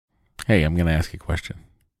Hey, I'm going to ask you a question.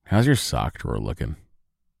 How's your sock drawer looking?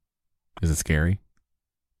 Is it scary?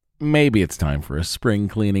 Maybe it's time for a spring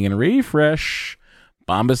cleaning and refresh.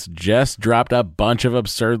 Bombas just dropped a bunch of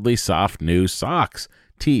absurdly soft new socks,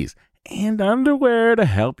 tees, and underwear to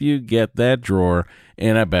help you get that drawer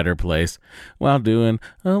in a better place while doing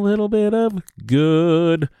a little bit of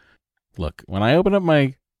good. Look, when I open up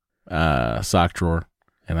my sock drawer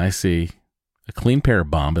and I see a clean pair of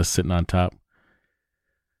Bombas sitting on top,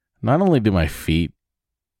 not only do my feet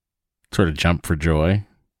sort of jump for joy,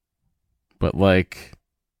 but like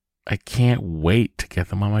I can't wait to get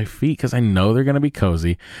them on my feet because I know they're going to be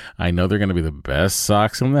cozy. I know they're going to be the best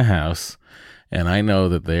socks in the house, and I know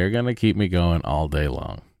that they're going to keep me going all day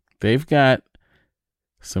long. They've got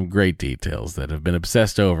some great details that have been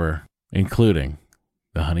obsessed over, including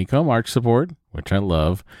the honeycomb arch support, which I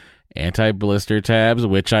love, anti-blister tabs,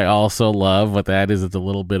 which I also love. What that is, it's a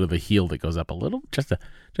little bit of the heel that goes up a little, just a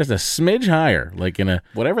smidge higher, like in a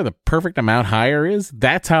whatever the perfect amount higher is.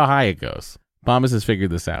 That's how high it goes. Bombas has figured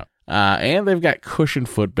this out. And they've got cushioned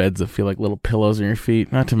footbeds that feel like little pillows on your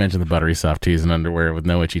feet, not to mention the buttery soft tees and underwear with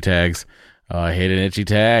no itchy tags. Oh, I hate an itchy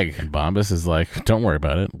tag. And Bombas is like, don't worry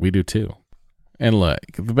about it. We do too. And look,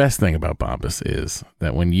 the best thing about Bombas is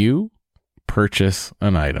that when you purchase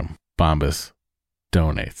an item, Bombas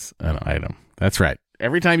donates an item. That's right.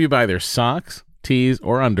 Every time you buy their socks, tees,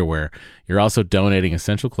 or underwear, you're also donating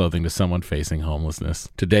essential clothing to someone facing homelessness.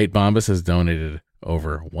 To date, Bombas has donated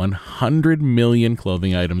over 100 million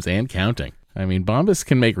clothing items and counting. I mean, Bombas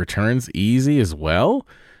can make returns easy as well.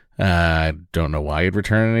 I don't know why you'd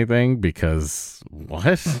return anything because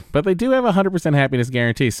what? But they do have a 100% happiness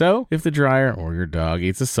guarantee. So if the dryer or your dog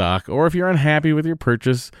eats a sock, or if you're unhappy with your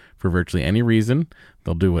purchase for virtually any reason,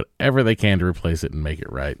 they'll do whatever they can to replace it and make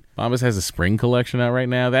it right. Bombas has a spring collection out right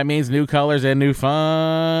now. That means new colors and new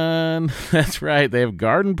fun. That's right. They have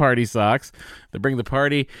garden party socks that bring the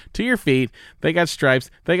party to your feet. They got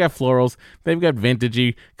stripes. They got florals. They've got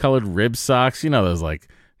vintagey colored rib socks. You know, those like,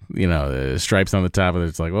 stripes on the top of it.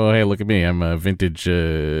 It's like, oh, hey, look at me. I'm a vintage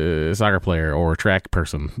soccer player or track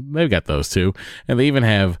person. They've got those too. And they even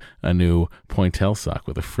have a new pointelle sock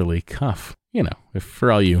with a frilly cuff. You know, if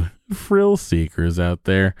for all you frill seekers out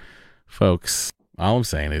there, folks, all I'm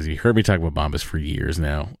saying is you heard me talk about Bombas for years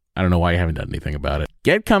now. I don't know why you haven't done anything about it.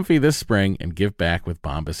 Get comfy this spring and give back with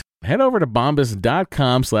Bombas. Head over to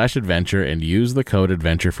bombas.com/adventure and use the code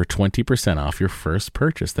adventure for 20% off your first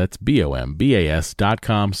purchase. That's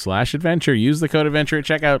bombas.com/adventure. Use the code adventure at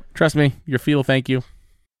checkout. Trust me, your feet will thank you.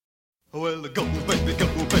 Well, go, baby, go,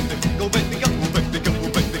 baby, go, baby, go, baby, go, baby, go, baby,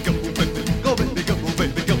 go, baby, go, baby, go,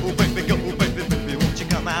 baby, go, baby, baby, won't you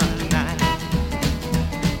come out tonight?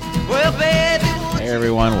 Well, baby, hey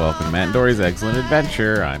everyone, welcome to Matt and Dory's Excellent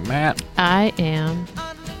Adventure. I'm Matt. I am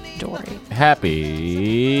Dory.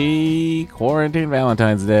 Happy Quarantine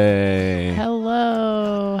Valentine's Day.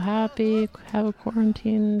 Hello. Have a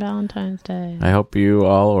quarantine Valentine's Day. I hope you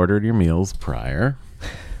all ordered your meals prior.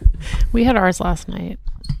 We had ours last night.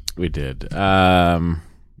 We did. But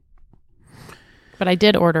I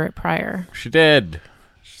did order it prior. She did.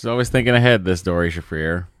 She's always thinking ahead, this Dory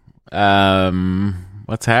Shafrir.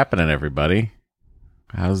 What's happening, everybody?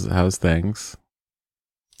 How's things?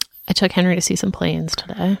 I took Henry to see some planes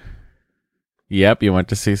today. Yep, you went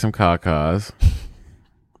to see some caw-caws.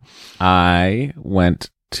 I was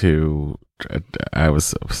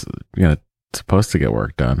supposed to get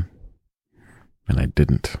work done, and I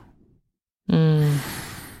didn't. Even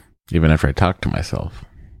after I talked to myself.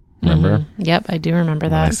 Remember? Mm-hmm. Yep, I do remember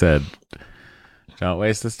that. I said, don't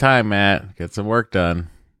waste this time, Matt. Get some work done.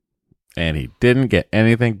 And he didn't get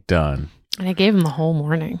anything done. And I gave him the whole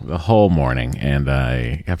morning. And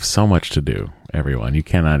I have so much to do, everyone. You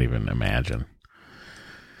cannot even imagine.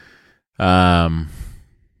 Yeah,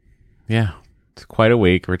 it's quite a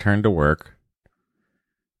week. Returned to work.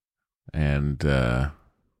 And I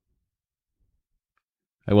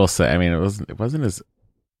will say, I mean, it wasn't as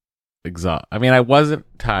I mean, I wasn't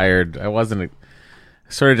tired. I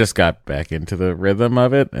sort of just got back into the rhythm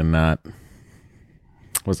of it and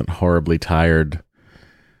wasn't horribly tired.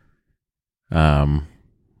 Till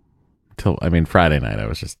Friday night I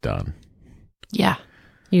was just done. Yeah.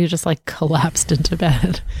 You just like collapsed into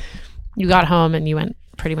bed. You got home and you went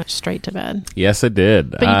pretty much straight to bed. Yes, I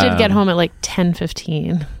did. But you did get home at like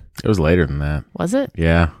 10:15. It was later than that. Was it?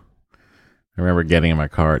 Yeah. I remember getting in my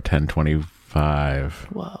car at 10:25.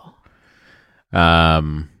 Whoa.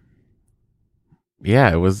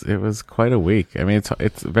 Yeah, it was quite a week. I mean,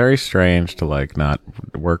 it's very strange to like not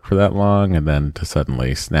work for that long and then to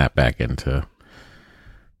suddenly snap back into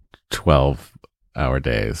 12-hour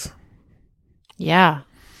days. Yeah.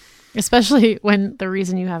 Especially when the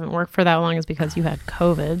reason you haven't worked for that long is because you had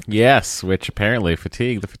COVID. Yes, which apparently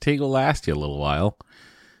the fatigue will last you a little while.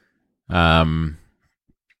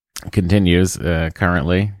 Continues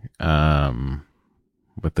currently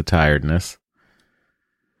with the tiredness.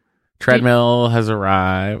 Treadmill has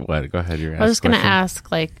arrived. What? Go ahead. I was just going to ask,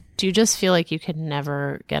 like, do you just feel like you could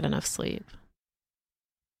never get enough sleep?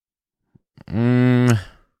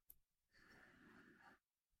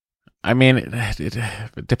 I mean,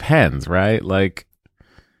 it depends, right? Like,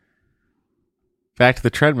 back to the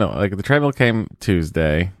treadmill. Like, the treadmill came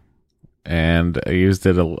Tuesday, and I used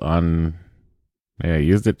it I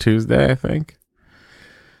used it Tuesday, I think.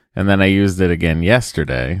 And then I used it again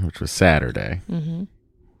yesterday, which was Saturday. Mm-hmm.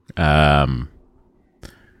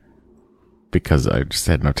 Because I just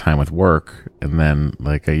had no time with work. And then,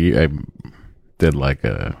 like, I did like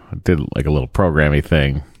a little programmy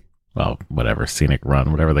thing. Well, whatever, scenic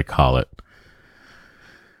run, whatever they call it.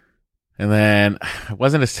 And then I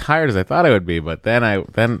wasn't as tired as I thought I would be, but then I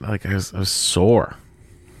was sore.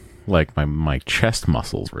 Like my chest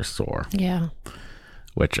muscles were sore. Yeah.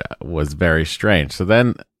 Which was very strange. So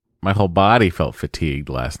then my whole body felt fatigued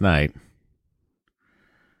last night.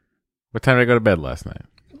 What time did I go to bed last night?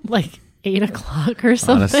 Like 8 o'clock or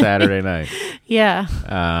something. On a Saturday night. Yeah.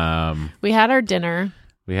 We had our dinner.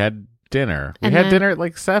 We had dinner. We had dinner at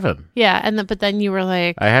like 7. Yeah, but then you were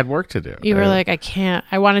like, I had work to do. You were like, I can't.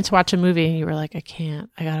 I wanted to watch a movie, and you were like, I can't.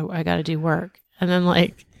 I gotta do work. And then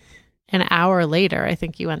like an hour later, I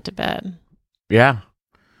think you went to bed. Yeah.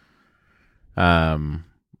 Well,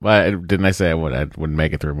 didn't I say I wouldn't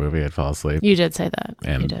make it through a movie? I'd fall asleep. You did say that.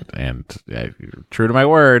 And you did. And true to my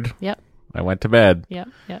word. Yep. I went to bed. Yep.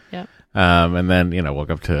 And then woke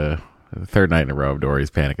up to the third night in a row of Dory's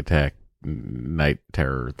panic attack, night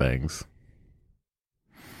terror things.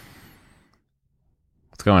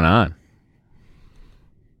 What's going on?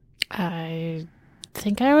 I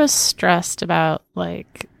think I was stressed about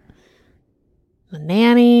like the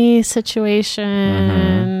nanny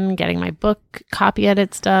situation, getting my book copy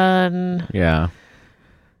edits done. Yeah.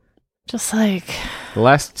 Just like the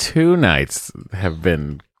last 2 nights have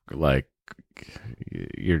been like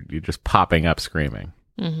you're just popping up screaming.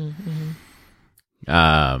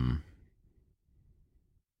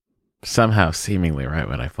 Somehow seemingly right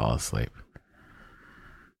when I fall asleep.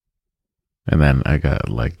 And then I got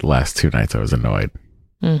like the last 2 nights I was annoyed.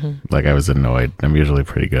 Like I was annoyed. I'm usually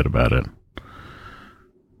pretty good about it.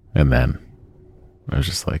 And then I was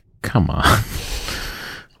just like, come on.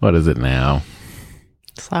 What is it now?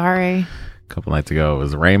 Sorry. A couple nights ago it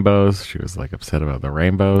was rainbows. She was like upset about the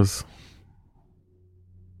rainbows.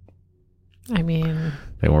 I mean,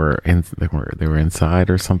 they were inside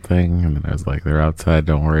or something, and then I was like, they're outside,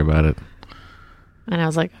 don't worry about it. And I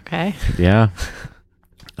was like, okay. Yeah.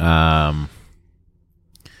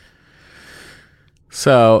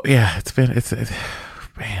 So yeah, it's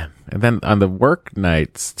man. And then on the work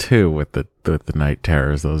nights too, with the night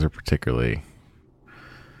terrors, those are particularly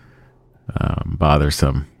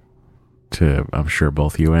bothersome to, I'm sure,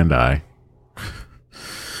 both you and I.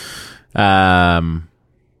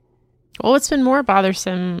 Well, what's been more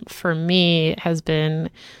bothersome for me has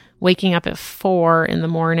been waking up at 4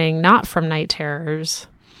 a.m, not from night terrors,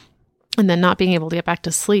 and then not being able to get back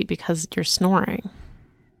to sleep because you're snoring.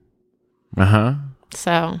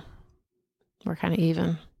 So we're kind of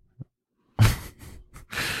even.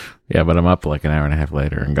 Yeah, but I'm up like an hour and a half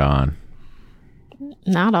later and gone.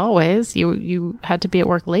 Not always. You had to be at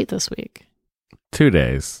work late this week. 2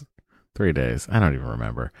 days, 3 days. I don't even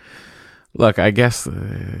remember. Look, I guess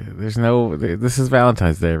this is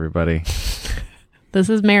Valentine's Day, everybody. This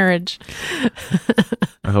is marriage.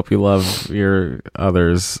 I hope you love your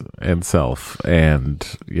others and self. And,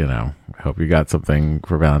 I hope you got something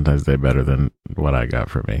for Valentine's Day better than what I got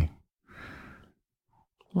for me.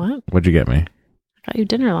 What? What'd you get me? I got you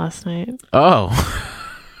dinner last night. Oh.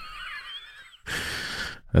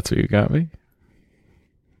 That's what you got me?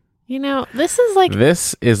 This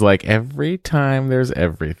is like every time there's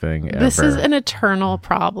everything ever. This is an eternal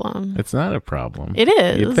problem. It's not a problem. It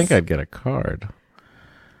is. You'd think I'd get a card.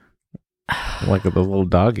 Like those little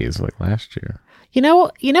doggies like last year. You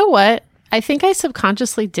know what? I think I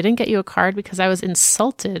subconsciously didn't get you a card because I was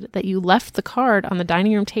insulted that you left the card on the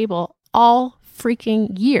dining room table all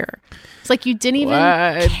freaking year. It's like you didn't even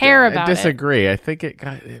care about it. I disagree. I think it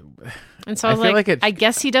got... And so I was like I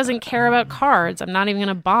guess he doesn't care about cards. I'm not even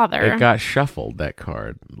going to bother. It got shuffled, that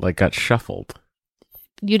card. Like, got shuffled.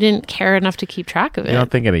 You didn't care enough to keep track of it. You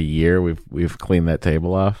don't think in a year we've cleaned that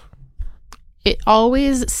table off? It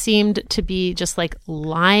always seemed to be just like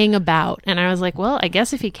lying about. And I was like, well, I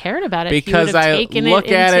guess if he cared about it, because he would have taken it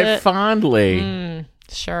look at it fondly.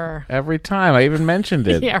 Sure. Every time. I even mentioned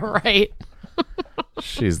it. Yeah, right.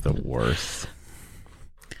 She's the worst.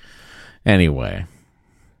 Anyway.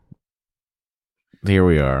 Here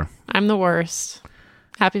we are. I'm the worst.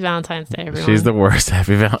 Happy Valentine's Day, everyone. She's the worst.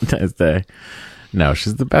 Happy Valentine's Day. No,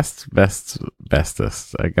 she's the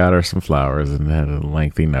bestest. I got her some flowers and had a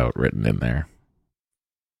lengthy note written in there.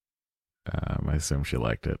 I assume she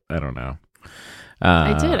liked it. I don't know.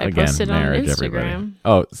 I did. I posted on marriage, Instagram. everybody.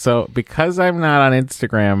 Oh, so because I'm not on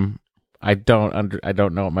Instagram, I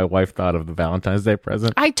don't know what my wife thought of the Valentine's Day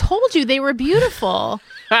present. I told you they were beautiful.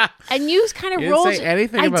 And you kind of You rolled. didn't say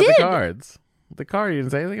anything about the cards. The card, you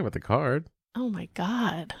didn't say anything about the card. Oh my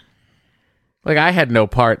God. Like, I had no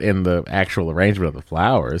part in the actual arrangement of the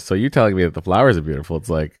flowers. So you telling me that the flowers are beautiful, it's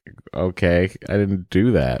like, okay, I didn't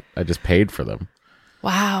do that. I just paid for them.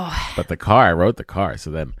 Wow. But the car, I wrote the car.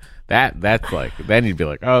 So then that's like, then you'd be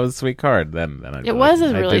like, oh, it's a sweet card. Then I'd be It like, was a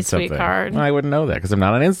I really did sweet something. card. Well, I wouldn't know that because I'm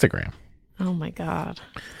not on Instagram. Oh my God.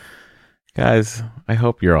 Guys, I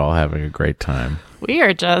hope you're all having a great time. We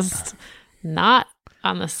are just not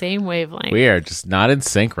on the same wavelength. We are just not in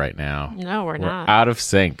sync right now. No, we're not. Out of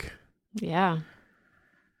sync. Yeah.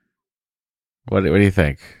 What do you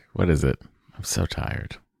think? What is it? I'm so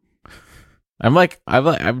tired.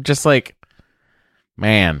 I'm just like,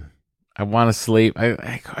 man, I want to sleep.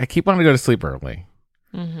 I keep wanting to go to sleep early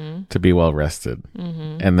to be well rested,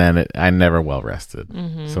 and then I'm never well rested.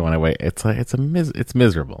 So when I wait, it's like it's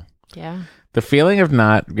miserable. Yeah. The feeling of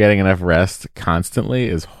not getting enough rest constantly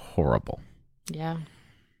is horrible. Yeah.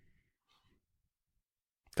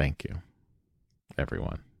 Thank you,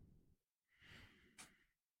 everyone.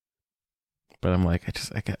 But I'm like,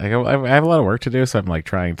 I have a lot of work to do, so I'm like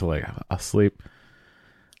trying to I'll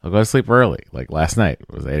go to sleep early. Like last night,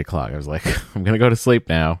 it was 8:00. I was like, I'm gonna go to sleep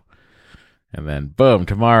now, and then boom,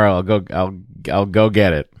 tomorrow I'll go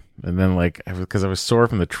get it. And then because I was sore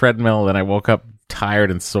from the treadmill, then I woke up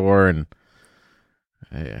tired and sore. And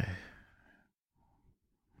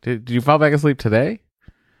did you fall back asleep today?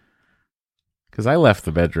 Because I left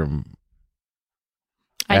the bedroom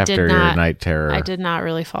after your night terror. I did not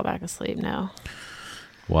really fall back asleep, no.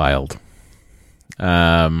 Wild.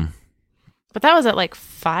 But that was at like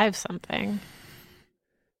 5 something.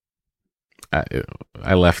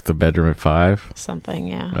 I left the bedroom at 5. Something,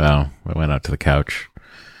 yeah. Well, I went out to the couch.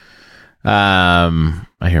 I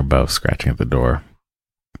hear Bo scratching at the door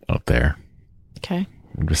out there. Okay.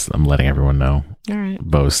 I'm letting everyone know All right.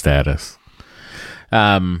 Bo's status.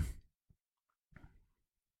 Yeah.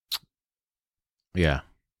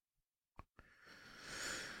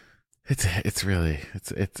 It's really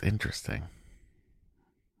interesting.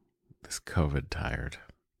 This COVID tired.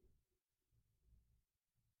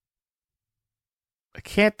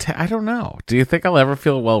 I don't know. Do you think I'll ever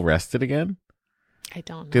feel well rested again? I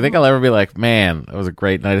don't know. Do you think I'll ever be like, man, that was a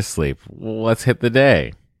great night of sleep. Well, let's hit the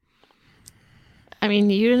day. I mean,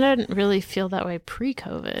 you didn't really feel that way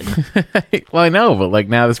pre-COVID. Well, I know, but like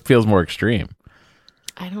now this feels more extreme.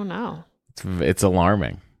 I don't know. It's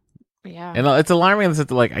alarming. Yeah. And it's alarming in the sense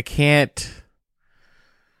that like I can't.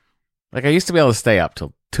 Like I used to be able to stay up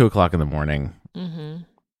till 2:00 in the morning, and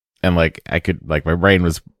like I could like my brain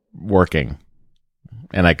was working,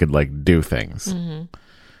 and I could like do things.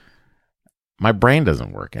 My brain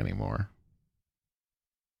doesn't work anymore.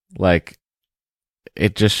 Like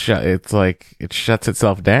it just it's like it shuts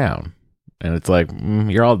itself down, and it's like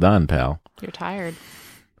you're all done, pal. You're tired.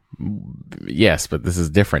 Yes, but this is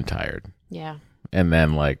different tired. Yeah. And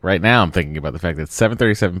then like right now I'm thinking about the fact that it's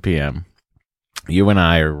 7:37 p.m. You and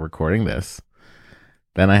I are recording this.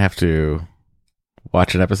 Then I have to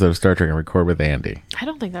watch an episode of Star Trek and record with Andy. I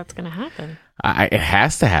don't think that's going to happen. It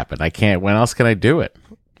has to happen. I can't. When else can I do it?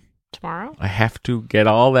 Tomorrow? I have to get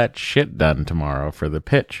all that shit done tomorrow for the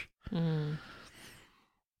pitch. I'm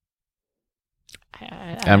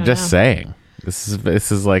just saying. This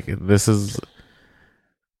is.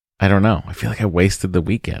 I don't know. I feel like I wasted the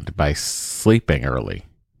weekend by sleeping early.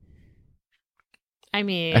 I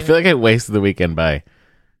mean, I feel like I wasted the weekend by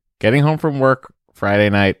getting home from work Friday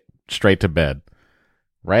night, straight to bed.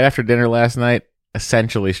 Right after dinner last night,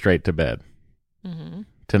 essentially straight to bed.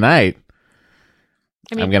 Tonight,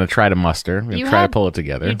 I'm going to try to muster. I'm going to try to pull it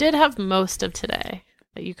together. You did have most of today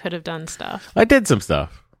that you could have done stuff. I did some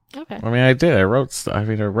stuff. Okay. I mean, I did. I wrote stuff. I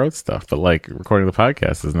wrote stuff, but like recording the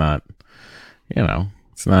podcast is not,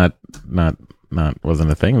 it's not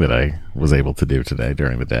wasn't a thing that I was able to do today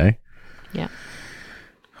during the day. Yeah.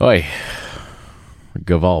 Oi.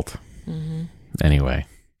 Gavalt. Anyway.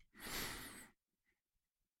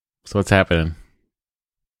 So what's happening?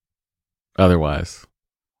 Otherwise.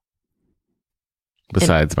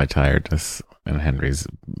 Besides my tiredness and Henry's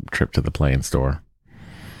trip to the plane store.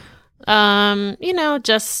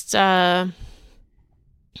 Just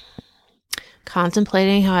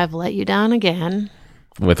contemplating how I've let you down again.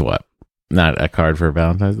 With what? Not a card for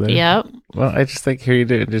Valentine's Day? Yep. Well, I just think here you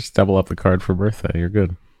do. Just double up the card for birthday. You're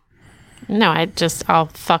good. No, I'll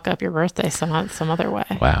fuck up your birthday some other way.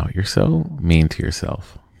 Wow, you're so mean to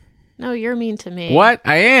yourself. No, you're mean to me. What?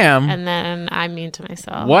 I am? And then I'm mean to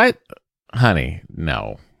myself. What? Honey,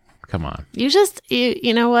 no. Come on. You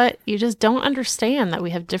know what? You just don't understand that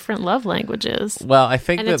we have different love languages. Well, I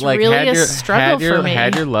think And that it's like really had a your struggle for me.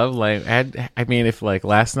 had your love language. I mean, if like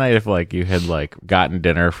last night, if like you had like gotten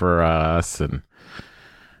dinner for us and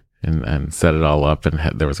set it all up and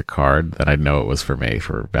there was a card, then I'd know it was for me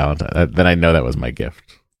for Valentine. Then I know that was my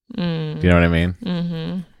gift. Do you know what I mean?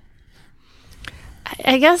 Mm-hmm.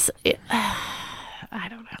 I guess I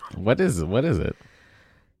don't know. What is it?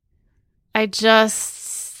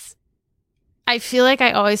 I feel like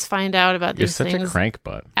I always find out about You're these such things a crank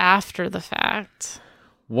butt. after the fact.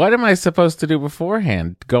 What am I supposed to do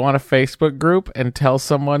beforehand? Go on a Facebook group and tell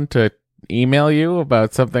someone to email you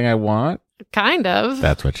about something I want? Kind of.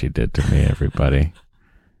 That's what she did to me, everybody.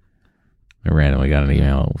 I randomly got an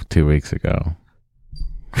email 2 weeks ago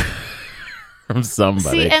from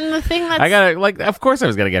somebody. See, and the thing that's... I gotta, like, of course I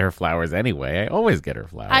was gonna get her flowers anyway. I always get her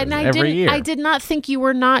flowers every year. I did not think you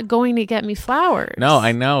were not going to get me flowers. No,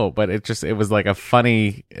 I know, but it was like a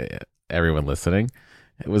funny, everyone listening.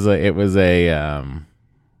 It was a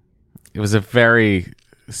very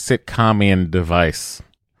sitcomian device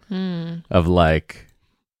of like,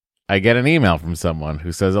 I get an email from someone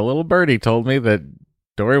who says a little birdie told me that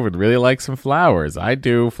Dory would really like some flowers. I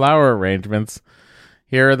do flower arrangements.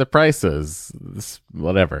 Here are the prices.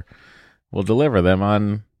 Whatever. We'll deliver them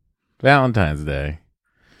on Valentine's Day.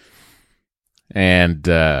 And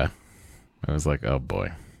I was like, oh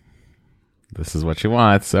boy, this is what she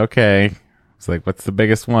wants. Okay. It's like, what's the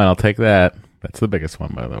biggest one? I'll take that. That's the biggest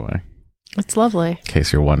one, by the way. It's lovely. In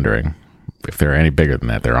case you're wondering. If there are any bigger than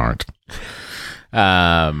that, there aren't.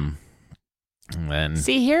 And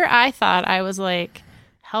See, here I thought I was like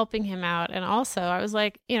helping him out, and also I was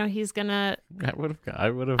like, he's gonna. I would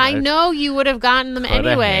have. I know you would have gotten them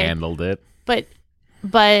anyway. Handled it, but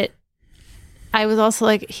I was also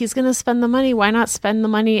like, he's gonna spend the money. Why not spend the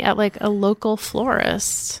money at like a local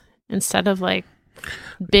florist instead of like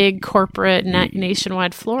big corporate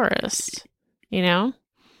nationwide florist? Well,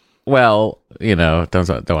 don't want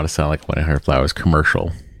to sound like one of her flowers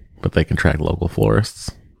commercial, but they can track local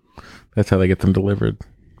florists. That's how they get them delivered.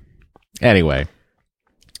 Anyway.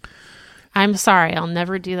 I'm sorry. I'll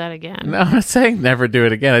never do that again. No, I'm not saying never do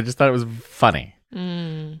it again. I just thought it was funny.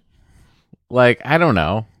 Like, I don't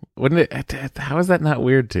know. Wouldn't it? How is that not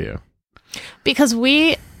weird to you? Because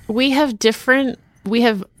we have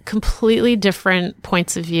completely different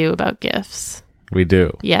points of view about gifts. We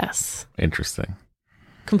do. Yes. Interesting.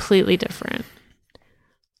 Completely different.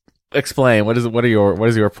 Explain. What is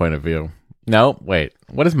your point of view? No, wait.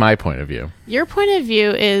 What is my point of view? Your point of view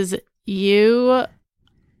is you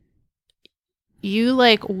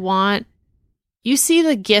like you see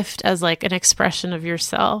the gift as like an expression of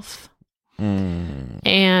yourself.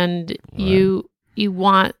 And you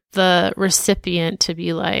want the recipient to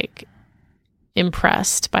be like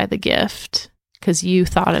impressed by the gift because you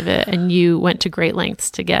thought of it and you went to great lengths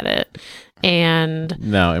to get it. And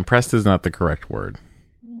no, impressed is not the correct word.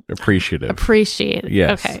 Appreciative.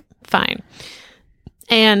 Yes. Okay, fine.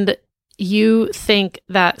 And you think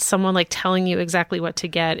that someone like telling you exactly what to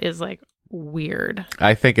get is like weird.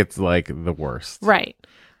 I think it's like the worst. Right.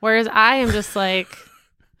 Whereas I am just like,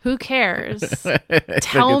 who cares?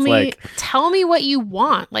 Tell me what you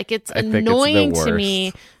want. Like it's annoying to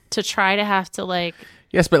me to try to have to like.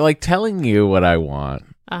 Yes, but like telling you what I want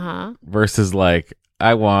versus like,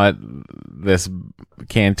 I want this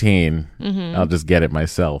canteen. I'll just get it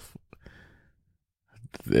myself.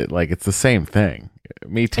 It's the same thing.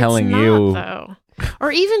 Me telling you, though.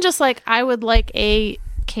 Or even just like I would like a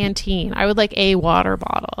canteen. I would like a water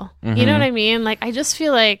bottle. You know what I mean? Like I just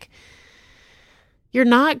feel like you're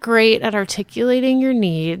not great at articulating your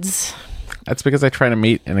needs. That's because I try to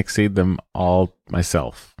meet and exceed them all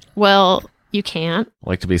myself. Well, you can't. I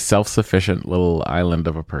like to be self-sufficient little island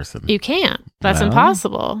of a person. You can't. That's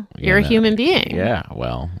impossible. You're a human being. Yeah,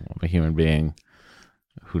 well, I'm a human being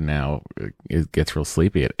who now gets real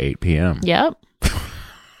sleepy at 8 p.m. Yep.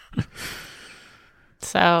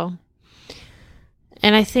 So,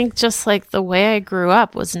 and I think just like the way I grew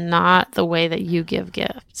up was not the way that you give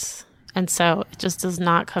gifts. And so it just does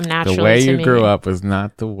not come naturally to me. The way you grew up was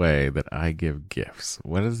not the way that I give gifts.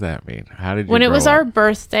 What does that mean? How did you When it was grow our up?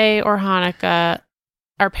 birthday or Hanukkah,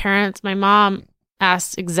 our parents, my mom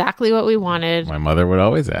asked exactly what we wanted. My mother would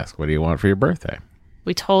always ask, what do you want for your birthday?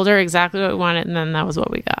 We told her exactly what we wanted, and then that was what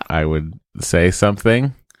we got. I would say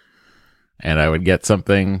something, and I would get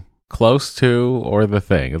something close to or the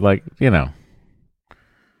thing. Like,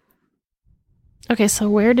 Okay, so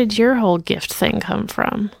where did your whole gift thing come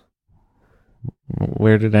from?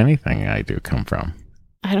 Where did anything I do come from?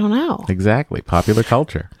 I don't know. Exactly. Popular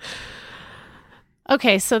culture.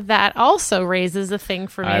 Okay, so that also raises a thing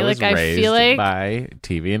for me. I was I raised feel like by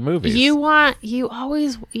TV and movies. you want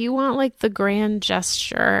like the grand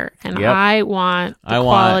gesture, and Yep. I want the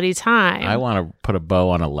quality time. I want to put a bow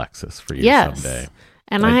on a Lexus for you Yes. someday.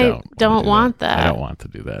 And I don't want that. I that. don't want to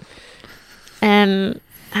do that. And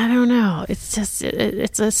I don't know. It's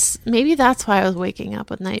just maybe that's why I was waking up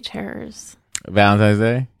with night terrors. Valentine's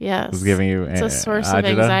Day Yes. was giving you It's a source of agita?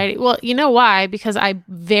 anxiety. Well, you know why? Because I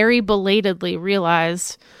very belatedly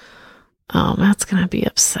realized, oh, Matt's going to be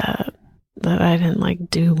upset that I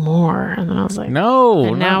didn't do more. And then I was like, No,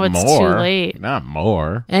 and now not it's more. too late. Not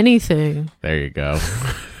more. Anything. There you go.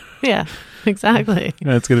 Yeah, exactly.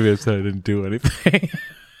 That's going to be upset I didn't do anything.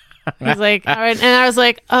 He's like, all right. And I was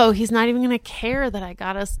like, oh, he's not even going to care that I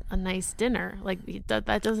got us a nice dinner. Like,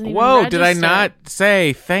 that doesn't even Whoa, did I register. not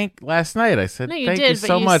say last night? I said, No, you thank did, you but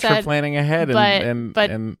so you much for said- planning ahead.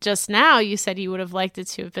 But and just now you said you would have liked it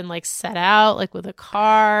to have been set out with a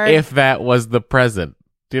card. if that was the present.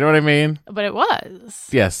 Do you know what I mean? But it was.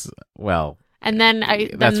 Yes. Well, And then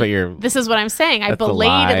that's what you're... This is what I'm saying. I That's the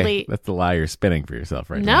lie. belatedly. That's the lie you're spinning for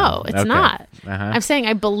yourself right now. No, it's Okay. not. Uh-huh. I'm saying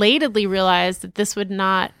I belatedly realized that this would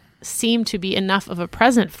not seem to be enough of a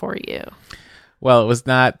present for you. Well, it was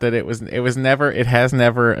not that it was never, it has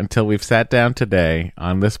never, until we've sat down today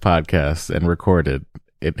on this podcast and recorded,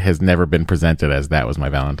 it has never been presented as that was my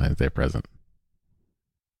Valentine's Day present.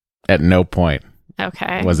 At no point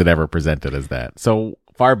Okay. was it ever presented as that. So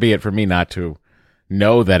far be it for me not to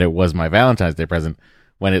know that it was my Valentine's Day present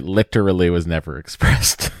when it literally was never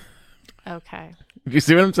expressed. Okay. Do you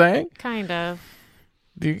see what I'm saying? Kind of.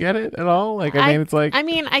 Do you get it at all? Like, I mean, it's like... I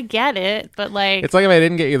mean, I get it, but It's like if I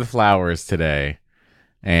didn't get you the flowers today,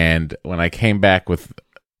 and when I came back with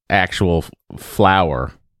actual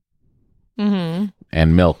flour Mhm.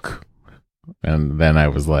 and milk, and then I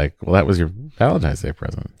was like, "Well, that was your Valentine's Day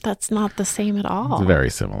present." That's not the same at all. It's very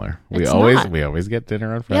similar. We It's always not. get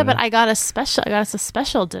dinner on Friday. Yeah, but I got us a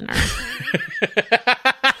special dinner.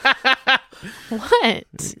 What?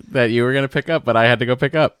 that you were gonna pick up, but I had to go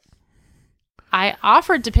pick up. I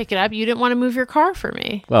offered to pick it up. You didn't want to move your car for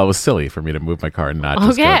me. Well, it was silly for me to move my car and not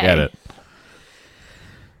just go Okay. get it.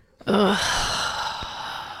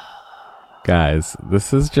 Guys,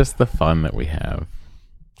 this is just the fun that we have.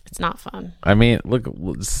 It's not fun. I mean, look,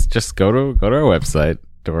 let's just go to our website,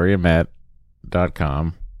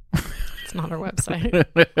 DoryandMatt.com. It's not our website.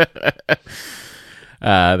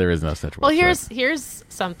 There is no such website. Well, here's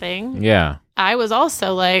something. Yeah. I was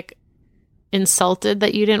also insulted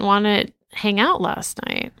that you didn't want to hang out last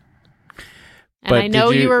night. And But I know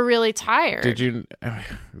did you you- were really tired. Did you? Yeah.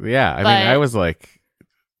 I mean, But- I was like,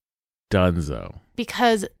 donezo.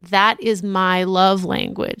 because that is my love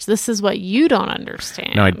language. This is what you don't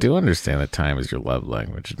understand. No, I do understand that time is your love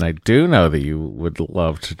language, and I do know that you would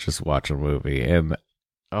love to just watch a movie, and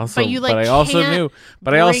also, But you, I also can't knew,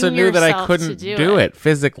 that I bring couldn't yourself to do it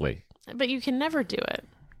physically. But you can never do it.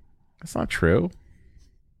 That's not true.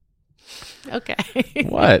 Okay.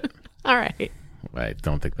 What? All right. I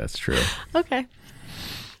don't think that's true. Okay.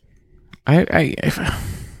 If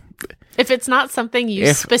If it's not something you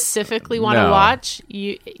If- specifically want to no. watch,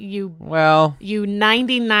 you well,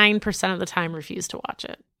 99% of the time refuse to watch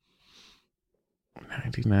it.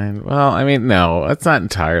 99. Well, I mean, no, that's not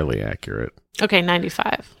entirely accurate. Okay,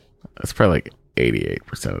 95. That's probably like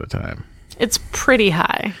 88% of the time. It's pretty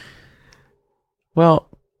high. Well,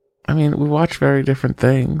 I mean, we watch very different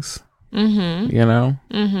things. Mm-hmm. You know,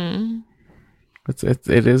 Mm-hmm.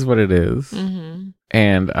 it is what it is, Mm-hmm.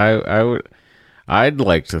 and I'd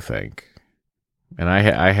like to think, and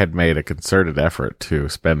I had made a concerted effort to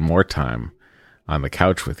spend more time on the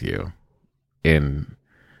couch with you in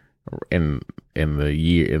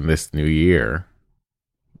this new year,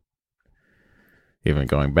 even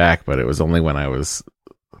going back, but it was only when I was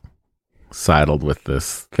saddled with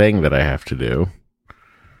this thing that I have to do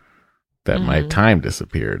that my Mhm. time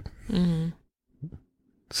disappeared. Mm-hmm.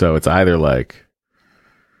 So it's either like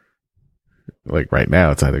right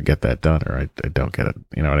now, it's either get that done or I don't get it.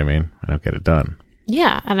 You know what I mean? I don't get it done.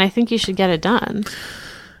 Yeah, and I think you should get it done.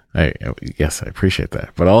 Yes, I appreciate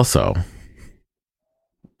that, but also,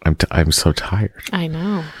 I'm so tired. I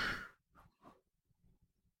know.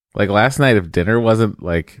 Like last night, if dinner wasn't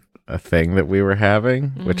like a thing that we were having,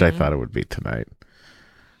 which I Mhm. thought it would be tonight,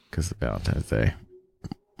 because of Valentine's Day.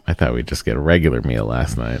 I thought we'd just get a regular meal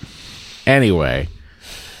last night. Anyway,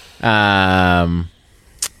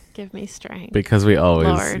 give me strength. Because we always,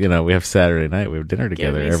 Lord. We have Saturday night. We have dinner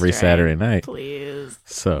together every strength, Saturday night. Please.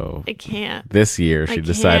 So I can't. this year, she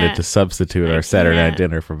decided to substitute our Saturday night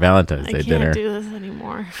dinner for Valentine's Day dinner. I can't do this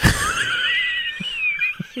anymore.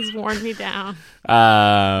 He's worn me down.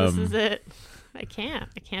 This is it. I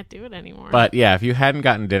can't do it anymore. But yeah, if you hadn't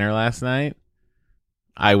gotten dinner last night,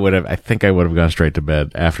 I think I would have gone straight to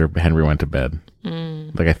bed after Henry went to bed.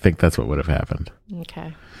 Like, I think that's what would have happened.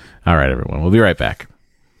 Okay. All right, everyone. We'll be right back.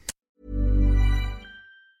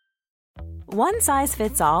 One size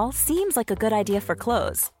fits all seems like a good idea for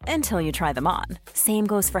clothes until you try them on. Same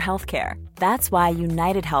goes for healthcare. That's why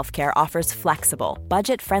United Healthcare offers flexible,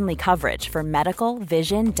 budget-friendly coverage for medical,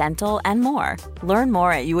 vision, dental, and more. Learn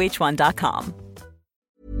more at uh1.com.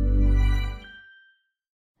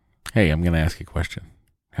 Hey, I'm going to ask you a question.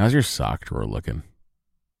 How's your sock drawer looking?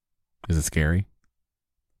 Is it scary?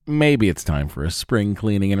 Maybe it's time for a spring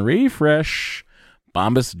cleaning and refresh.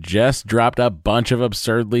 Bombas just dropped a bunch of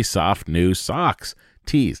absurdly soft new socks,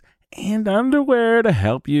 tees, and underwear to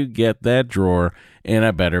help you get that drawer in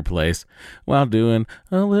a better place while doing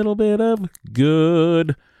a little bit of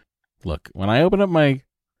good. Look, when I open up my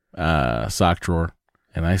sock drawer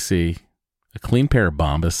and I see a clean pair of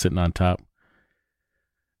Bombas sitting on top,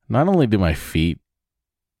 not only do my feet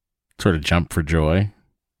sort of jump for joy,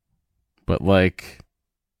 but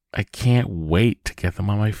I can't wait to get them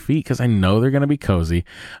on my feet because I know they're going to be cozy.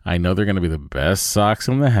 I know they're going to be the best socks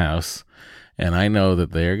in the house. And I know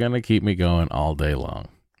that they're going to keep me going all day long.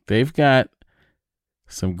 They've got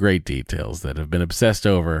some great details that have been obsessed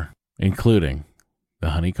over, including the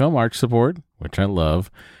honeycomb arch support, which I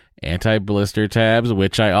love, anti-blister tabs,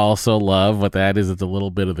 which I also love. What that is, it's a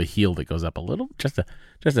little bit of the heel that goes up a little, just a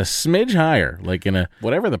smidge higher, like in a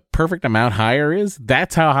whatever the perfect amount higher is.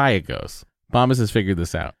 That's how high it goes. Bombas has figured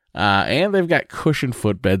this out. And they've got cushioned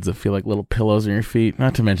footbeds that feel like little pillows on your feet,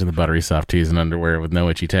 not to mention the buttery soft tees and underwear with no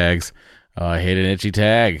itchy tags. Oh, I hate an itchy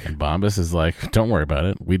tag. And Bombas is like, don't worry about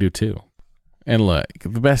it. We do too. And look,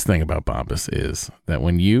 the best thing about Bombas is that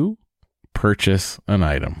when you purchase an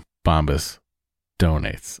item, Bombas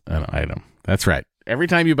donates an item. That's right. Every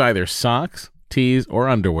time you buy their socks, tees, or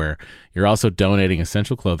underwear, you're also donating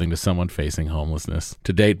essential clothing to someone facing homelessness.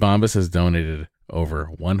 To date, Bombas has donated over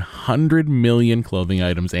 100 million clothing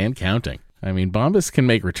items and counting. I mean, Bombas can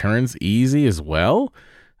make returns easy as well.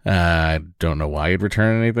 I don't know why you'd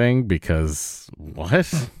return anything because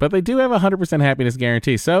what? But they do have a 100% happiness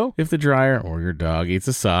guarantee. So if the dryer or your dog eats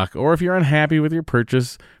a sock, or if you're unhappy with your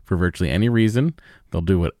purchase for virtually any reason, they'll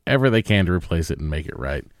do whatever they can to replace it and make it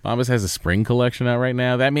right. Bombas has a spring collection out right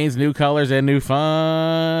now. That means new colors and new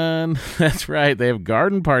fun. That's right. They have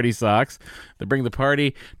garden party socks that bring the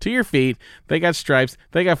party to your feet. They got stripes.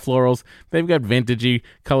 They got florals. They've got vintagey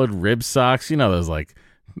colored rib socks. You know, those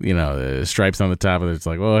stripes on the top of it. It's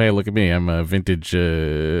like, oh, hey, look at me. I'm a vintage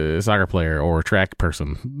soccer player or track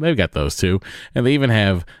person. They've got those too. And they even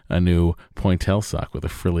have a new pointelle sock with a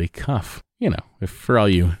frilly cuff. You know, if for all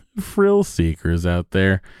you frill seekers out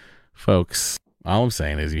there, folks, all I'm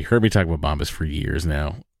saying is you heard me talk about Bombas for years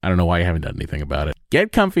now. I don't know why you haven't done anything about it.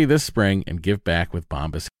 Get comfy this spring and give back with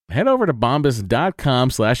Bombas. Head over to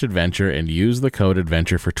bombas.com/adventure and use the code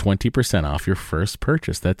adventure for 20% off your first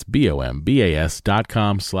purchase. That's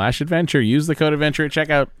bombas.com/adventure. Use the code adventure at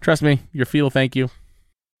checkout. Trust me, your feel thank you.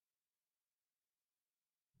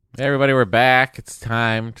 Hey everybody, we're back. It's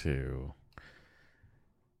time to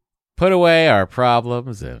put away our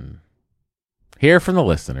problems and hear from the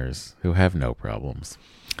listeners who have no problems.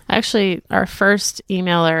 Actually, our first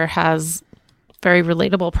emailer has very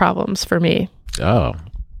relatable problems for me. Oh.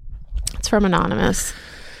 It's from Anonymous.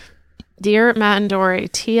 Dear Matt and Dory,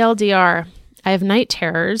 TLDR, I have night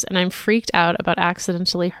terrors and I'm freaked out about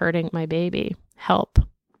accidentally hurting my baby. Help.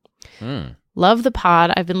 Love the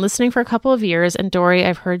pod. I've been listening for a couple of years, and Dory,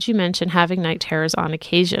 I've heard you mention having night terrors on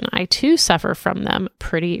occasion. I too suffer from them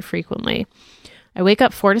pretty frequently. I wake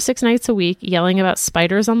up 4 to 6 nights a week yelling about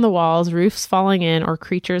spiders on the walls, roofs falling in, or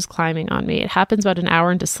creatures climbing on me. It happens about an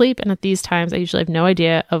hour into sleep, and at these times I usually have no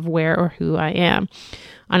idea of where or who I am.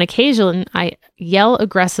 On occasion, I yell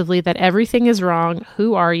aggressively that everything is wrong,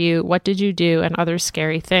 who are you, what did you do, and other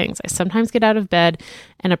scary things. I sometimes get out of bed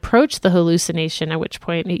and approach the hallucination, at which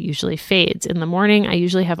point it usually fades. In the morning, I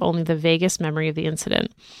usually have only the vaguest memory of the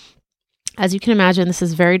incident. As you can imagine, this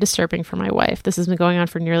is very disturbing for my wife. This has been going on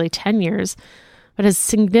for nearly 10 years, but has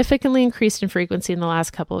significantly increased in frequency in the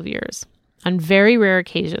last couple of years. On very rare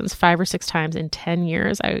occasions, 5 or 6 times in 10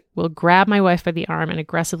 years, I will grab my wife by the arm and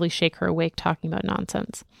aggressively shake her awake talking about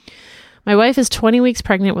nonsense. My wife is 20 weeks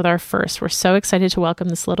pregnant with our first. We're so excited to welcome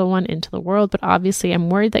this little one into the world, but obviously I'm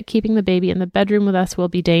worried that keeping the baby in the bedroom with us will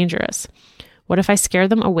be dangerous. What if I scare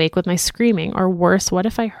them awake with my screaming? Or worse, what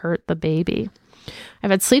if I hurt the baby?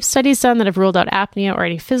 I've had sleep studies done that have ruled out apnea or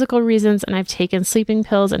any physical reasons, and I've taken sleeping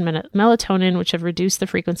pills and melatonin, which have reduced the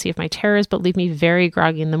frequency of my terrors, but leave me very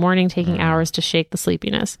groggy in the morning, taking hours to shake the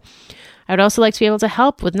sleepiness. I would also like to be able to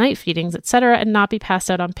help with night feedings, etc., and not be passed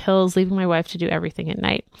out on pills, leaving my wife to do everything at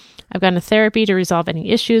night. I've gone to therapy to resolve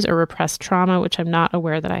any issues or repressed trauma, which I'm not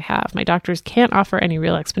aware that I have. My doctors can't offer any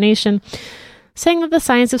real explanation, saying that the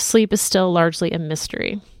science of sleep is still largely a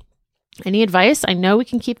mystery. Any advice? I know we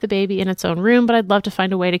can keep the baby in its own room, but I'd love to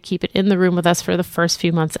find a way to keep it in the room with us for the first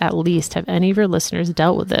few months at least. Have any of your listeners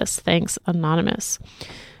dealt with this? Thanks, Anonymous.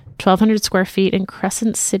 1,200 square feet in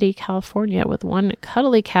Crescent City, California, with one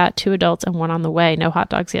cuddly cat, 2 adults, and 1 on the way. No hot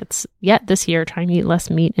dogs yet this year. Trying to eat less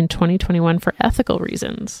meat in 2021 for ethical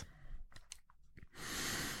reasons.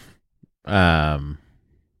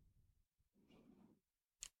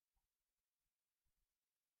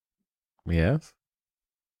 Yes.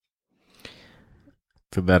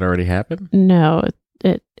 Did that already happen? No,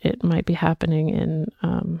 it might be happening in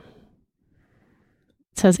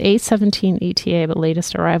it says 8:17 ETA, but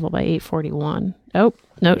latest arrival by 8:41. Oh,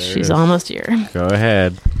 no, she's almost here. Go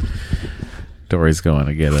ahead. Dory's going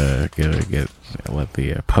to let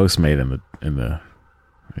the Postmate in the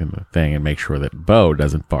thing and make sure that Bo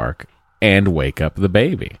doesn't bark and wake up the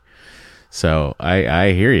baby. So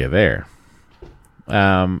I hear you there.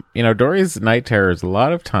 Dory's night terrors a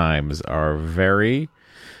lot of times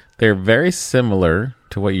they're very similar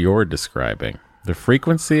to what you're describing. The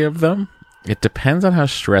frequency of them, it depends on how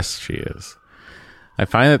stressed she is. I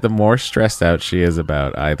find that the more stressed out she is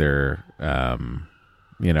about either,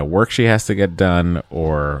 work she has to get done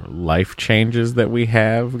or life changes that we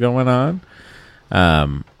have going on,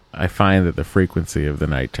 I find that the frequency of the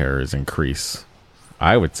night terrors increase,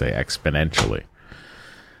 I would say, exponentially.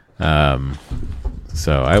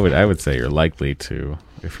 So I would say you're likely to,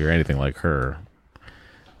 if you're anything like her,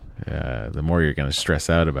 the more you're going to stress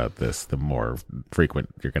out about this, the more frequent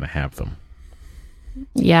you're going to have them.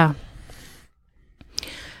 Yeah.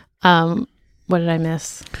 What did I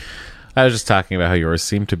miss? I was just talking about how yours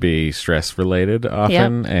seem to be stress related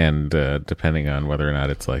often, and depending on whether or not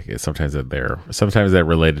it's like sometimes they're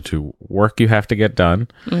related to work you have to get done,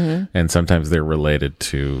 and sometimes they're related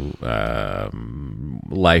to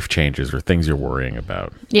life changes or things you're worrying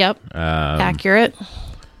about. Yep, accurate.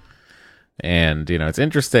 And it's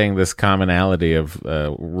interesting, this commonality of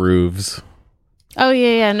roofs. Oh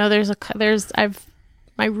yeah. No,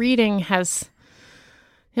 my reading has.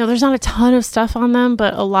 There's not a ton of stuff on them,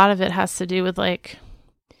 but a lot of it has to do with like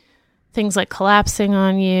things like collapsing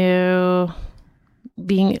on you,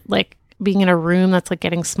 being in a room that's like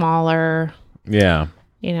getting smaller. Yeah.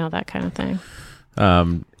 That kind of thing.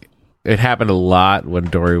 It happened a lot when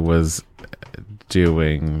Dory was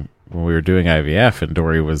when we were doing IVF, and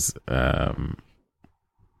Dory was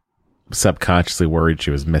subconsciously worried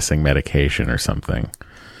she was missing medication or something.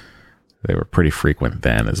 They were pretty frequent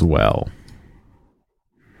then as well.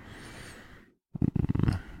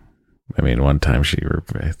 I mean, one time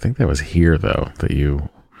I think that was here though, that you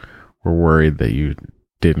were worried that you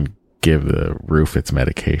didn't give the roof its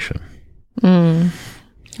medication. I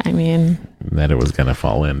mean, and that it was going to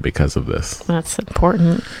fall in because of this. That's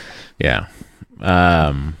important. Yeah.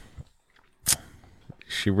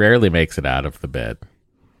 She rarely makes it out of the bed.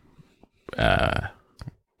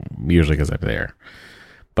 Usually because I'm there.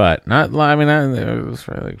 But it was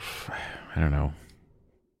probably I don't know,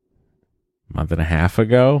 month and a half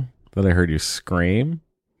ago that I heard you scream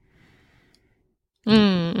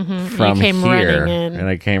from here, and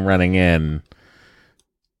I came running in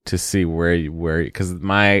to see where because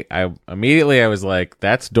I immediately was like,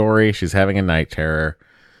 that's Dory, she's having a night terror.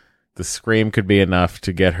 The scream could be enough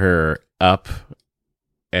to get her up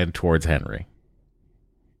and towards Henry.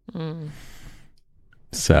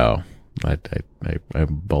 So I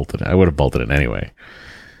bolted. I would have bolted it anyway,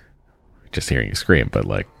 just hearing you scream, but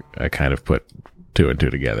I kind of put 2 and 2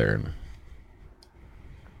 together, and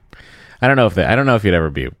I don't know if you'd ever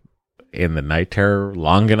be in the night terror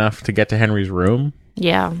long enough to get to Henry's room.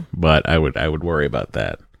 Yeah, but I would worry about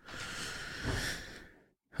that.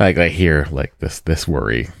 I hear this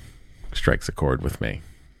worry strikes a chord with me.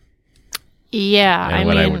 Yeah,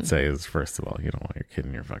 and I would say is, first of all, you don't want your kid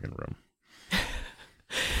in your fucking room.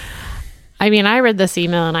 I mean, I read this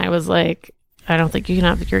email and I was like, I don't think you can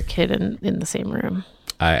have your kid in the same room.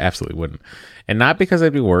 I absolutely wouldn't. And not because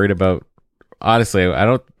I'd be worried about, honestly,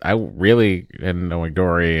 I really, and knowing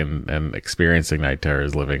Dory and experiencing night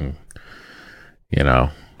terrors, living,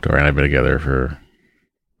 Tori and I have been together for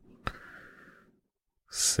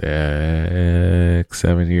 6,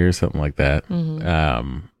 7 years, something like that.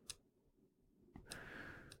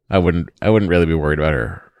 I wouldn't really be worried about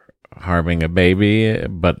her harming a baby,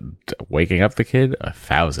 but waking up the kid,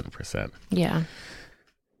 1,000%. Yeah.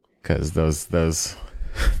 Because those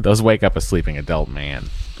wake up a sleeping adult man.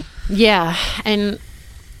 Yeah, and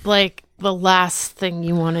like the last thing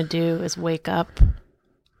you want to do is wake up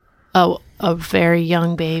a very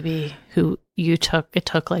young baby who it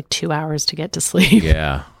took like 2 hours to get to sleep.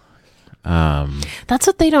 Yeah. That's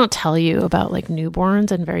what they don't tell you about like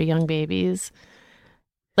newborns and very young babies.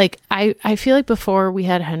 Like I feel like before we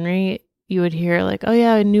had Henry, you would hear like, oh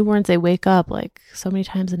yeah, newborns, they wake up like so many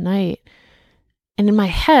times a night. And in my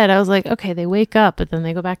head, I was like, okay, they wake up, but then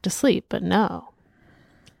they go back to sleep. But no,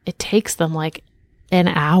 it takes them like an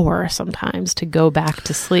hour sometimes to go back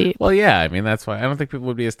to sleep. Well, yeah. I mean, that's why I don't think people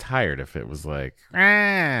would be as tired if it was like,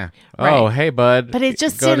 Right. oh, hey, bud. But it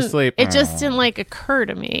just go didn't, to sleep. It just didn't like occur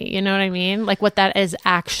to me. You know what I mean? Like what that is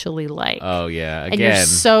actually like. Oh, yeah. And you're Again,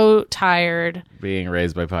 so tired. being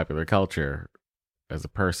raised by popular culture as a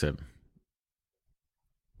person.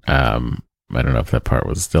 I don't know if that part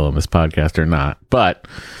was still in this podcast or not, but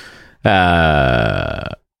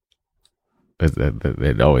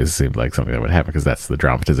it always seemed like something that would happen because that's the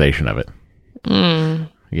dramatization of it.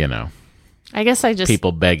 You know, I guess I just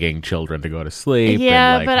people begging children to go to sleep,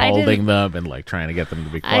 Yeah, and but like I holding didn't- them and like trying to get them to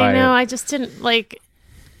be quiet. I know. I just didn't like.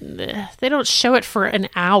 They don't show it for an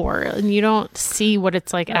hour, and you don't see what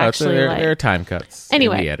it's like No, actually there like. are time cuts.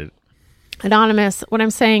 Anyway. in the edit. Anonymous. What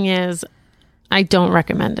I'm saying is, I don't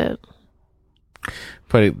recommend it.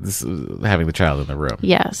 Having the child in the room.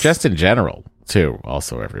 Yes. Just in general, too.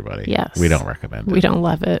 Also, everybody. Yes. We don't recommend it. We don't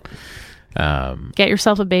love it. Get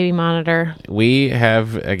yourself a baby monitor. We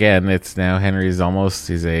have, again, it's now Henry's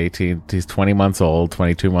he's 18, he's 20 months old,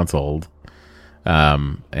 22 months old.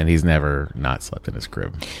 And he's never not slept in his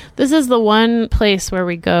crib. This is the one place where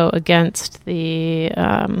we go against the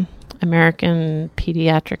American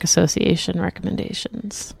Pediatric Association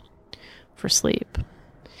recommendations for sleep.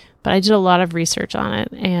 But I did a lot of research on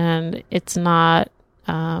it, and it's not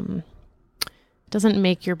doesn't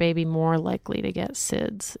make your baby more likely to get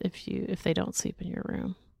SIDS if they don't sleep in your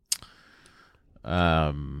room.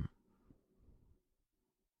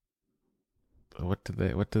 What did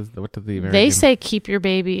the American... They say keep your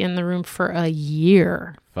baby in the room for a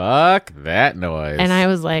year. Fuck that noise. And I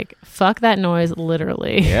was like, fuck that noise,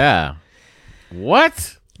 literally. Yeah.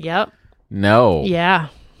 What? Yep. No. Yeah.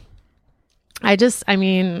 I don't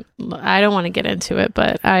want to get into it,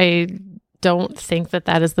 but I don't think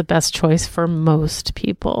that is the best choice for most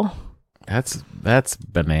people. That's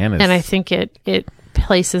bananas. And I think it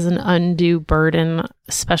places an undue burden,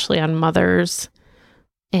 especially on mothers.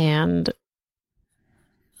 And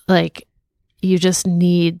like, you just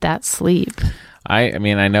need that sleep. I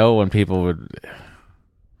mean, I know when people would,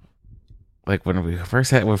 like when we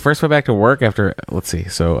first went back to work after, let's see.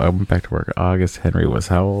 So I went back to work August. Henry was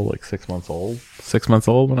how old? Like 6 months old? 6 months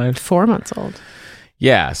old when I... 4 months old.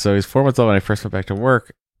 Yeah. So he's 4 months old when I first went back to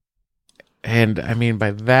work. And I mean, by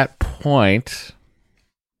that point,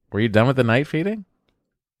 were you done with the night feeding?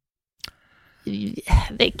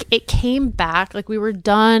 It came back. Like we were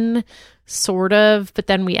done, sort of, but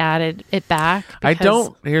then we added it back.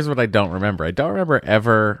 Here's what I don't remember. I don't remember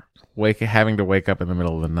ever having to wake up in the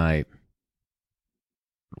middle of the night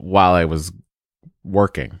while I was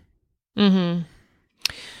working. Mm-hmm.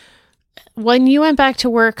 When you went back to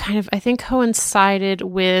work, kind of, I think coincided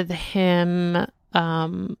with him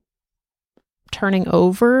turning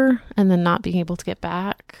over and then not being able to get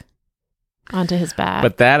back onto his back.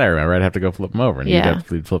 But that I remember. I'd have to go flip him over, and Yeah.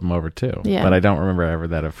 you'd flip him over too. Yeah. But I don't remember ever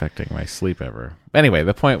that affecting my sleep ever. Anyway,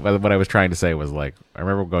 the point, what I was trying to say was like, I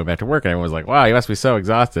remember going back to work, and everyone was like, "Wow, you must be so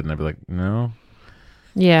exhausted," and I'd be like, "No,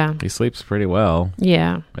 Yeah. he sleeps pretty well."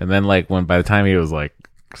 Yeah. And then like by the time he was like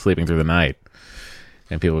sleeping through the night,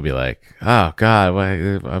 and people would be like, "Oh God,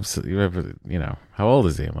 how old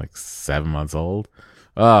is he?" I'm like 7 months old.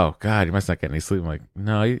 Oh God, you must not get any sleep. I'm like,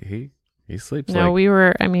 no, he sleeps. No, like, we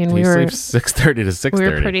were sleeps 6:30 to 6:30. we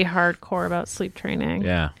were pretty hardcore about sleep training.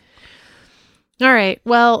 Yeah. All right.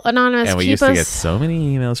 Well, Anonymous, And we keep used us. to get so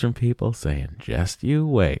many emails from people saying, "Just you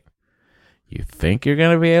wait. You think you're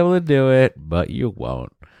going to be able to do it, but you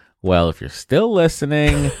won't." Well, if you're still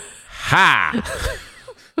listening, ha!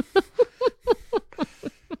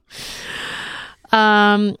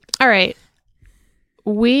 All right.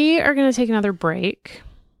 We are going to take another break.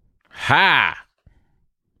 Ha!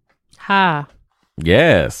 Ha.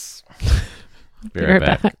 Yes. Be right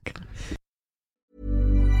back.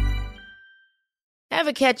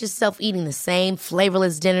 Ever catch yourself eating the same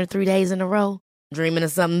flavorless dinner 3 days in a row? Dreaming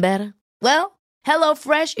of something better? Well,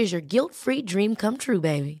 HelloFresh is your guilt-free dream come true,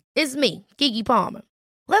 baby. It's me, Keke Palmer.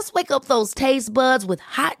 Let's wake up those taste buds with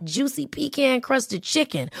hot, juicy pecan-crusted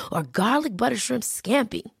chicken or garlic butter shrimp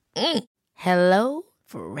scampi. Hello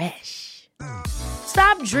Fresh.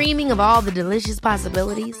 Stop dreaming of all the delicious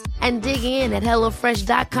possibilities and dig in at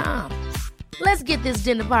HelloFresh.com. Let's get this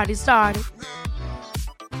dinner party started.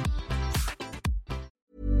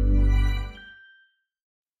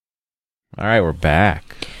 All right, we're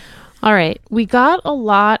back. All right. We got a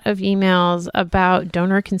lot of emails about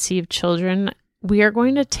donor-conceived children. We are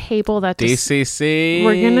going to table that. DCC.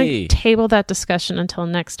 We're going to table that discussion until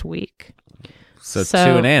next week. So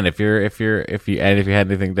tune in if you had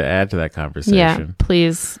anything to add to that conversation. Yeah,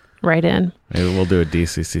 please write in. Maybe we'll do a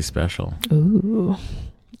DCC special. Ooh.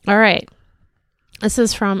 All right. This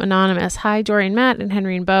is from Anonymous. Hi, Dory and Matt and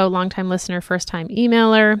Henry and Bo, longtime listener, first time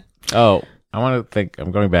emailer. Oh, I'm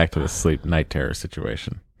going back to the sleep night terror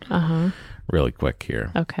situation. Really quick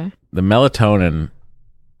here. Okay. The melatonin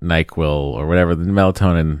NyQuil or whatever, the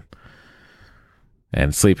melatonin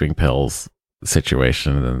and sleeping pills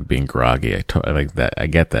situation and being groggy. I like that. I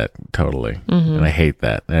get that totally. And I hate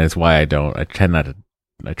that. And it's why I try not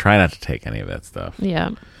to take any of that stuff. Yeah.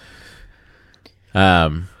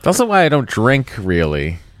 It's also why I don't drink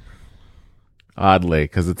really. Oddly,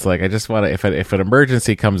 because it's like I just want to. If an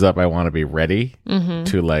emergency comes up, I want to be ready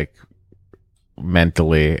to like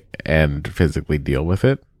mentally and physically deal with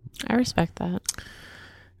it. I respect that.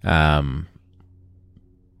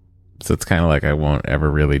 So it's kind of like I won't ever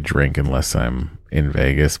really drink unless I'm in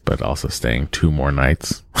Vegas, but also staying 2 more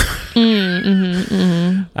nights.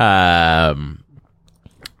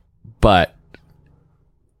 But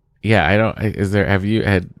yeah, I don't.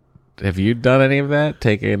 Have you done any of that?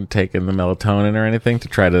 Taken the melatonin or anything to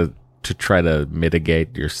try to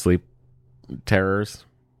mitigate your sleep terrors?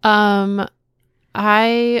 At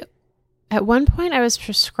one point I was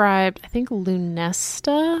prescribed, I think,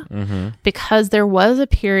 Lunesta, because there was a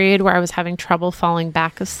period where I was having trouble falling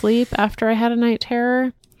back asleep after I had a night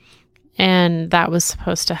terror, and that was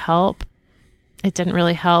supposed to help. It didn't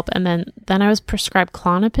really help, and then I was prescribed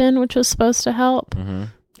Klonopin, which was supposed to help.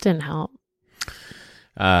 Didn't help.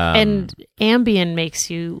 And Ambien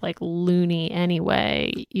makes you like loony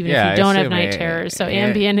anyway, even if you don't have night terrors. So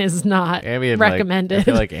Ambien is not recommended. I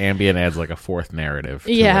feel like Ambien adds like a fourth narrative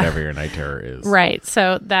to whatever your night terror is. Right.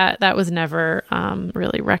 So that was never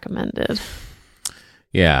really recommended.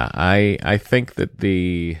 Yeah, I think that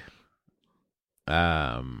the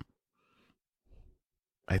I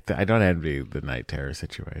don't envy the night terror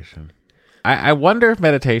situation. I wonder if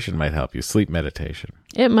meditation might help you. Sleep meditation.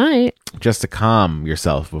 It might. Just to calm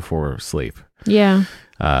yourself before sleep. Yeah.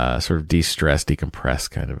 Sort of de-stress, decompress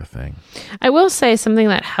kind of a thing. I will say something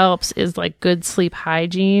that helps is like good sleep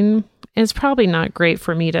hygiene. It's probably not great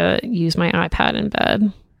for me to use my iPad in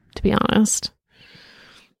bed, to be honest.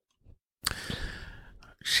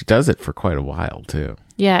 She does it for quite a while, too.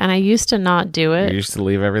 Yeah, and I used to not do it. You used to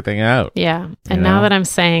leave everything out. Yeah, and now that I'm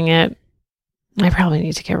saying it, I probably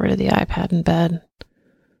need to get rid of the iPad in bed.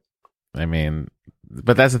 I mean,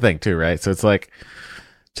 but that's the thing too, right? So it's like,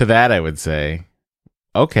 to that I would say,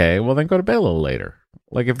 okay, well then go to bed a little later.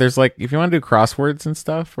 Like if you want to do crosswords and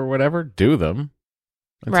stuff or whatever, do them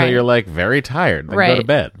until you're like very tired. Then go to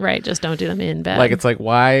bed. Right, just don't do them in bed. Like it's like,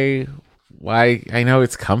 why, I know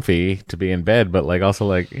it's comfy to be in bed, but like also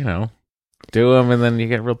like, do them and then you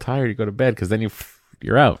get real tired, you go to bed because then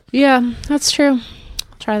you're out. Yeah, that's true.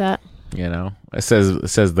 I'll try that. It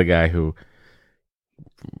says the guy who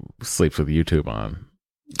sleeps with YouTube on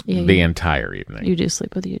the entire evening. You do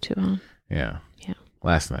sleep with YouTube on. Yeah. Yeah.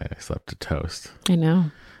 Last night I slept to toast. I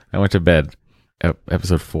know. I went to bed.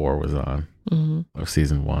 Episode 4 was on of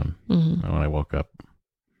season 1. And when I woke up,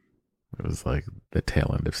 it was like the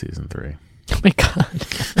tail end of season 3. Oh my God.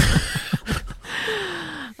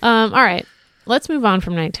 All right. Let's move on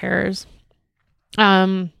from night terrors.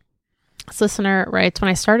 This listener writes, when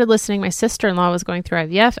I started listening, my sister-in-law was going through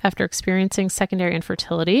IVF after experiencing secondary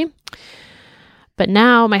infertility. But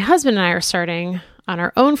now my husband and I are starting on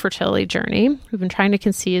our own fertility journey. We've been trying to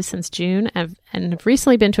conceive since June and have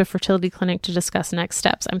recently been to a fertility clinic to discuss next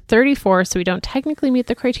steps. I'm 34, so we don't technically meet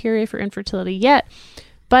the criteria for infertility yet,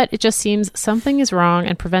 but it just seems something is wrong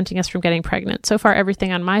and preventing us from getting pregnant. So far,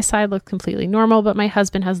 everything on my side looks completely normal, but my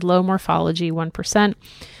husband has low morphology, 1%.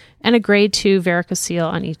 And a grade 2 varicocele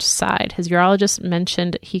on each side. His urologist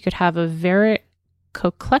mentioned he could have a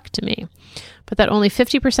varicoclectomy, but that only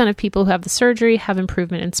 50% of people who have the surgery have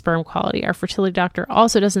improvement in sperm quality. Our fertility doctor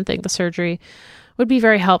also doesn't think the surgery would be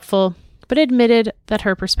very helpful, but admitted that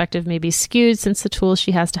her perspective may be skewed since the tools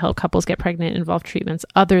she has to help couples get pregnant involve treatments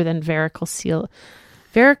other than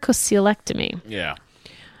varicocelectomy. Yeah.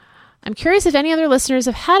 I'm curious if any other listeners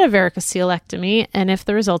have had a varicocelectomy and if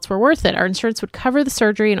the results were worth it. Our insurance would cover the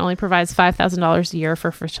surgery and only provides $5,000 a year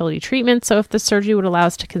for fertility treatment. So if the surgery would allow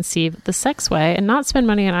us to conceive the sex way and not spend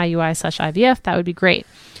money on IUI/IVF, that would be great.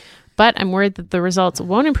 But I'm worried that the results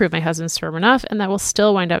won't improve my husband's sperm enough and that we'll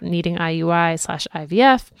still wind up needing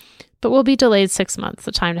IUI/IVF, but will be delayed 6 months,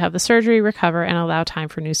 the time to have the surgery, recover, and allow time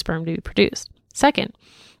for new sperm to be produced. Second,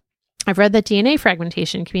 I've read that DNA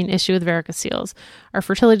fragmentation can be an issue with varicoceles. Our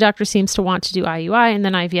fertility doctor seems to want to do IUI and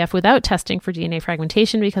then IVF without testing for DNA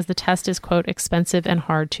fragmentation because the test is, quote, expensive and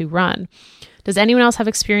hard to run. Does anyone else have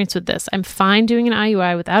experience with this? I'm fine doing an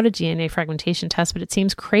IUI without a DNA fragmentation test, but it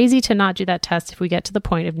seems crazy to not do that test if we get to the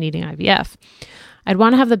point of needing IVF. I'd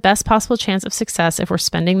want to have the best possible chance of success if we're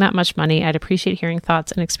spending that much money. I'd appreciate hearing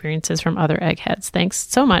thoughts and experiences from other eggheads. Thanks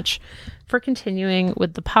so much for continuing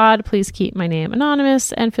with the pod. Please keep my name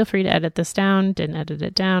anonymous and feel free to edit this down. Didn't edit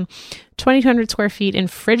it down. 2,200 square feet in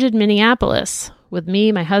frigid Minneapolis with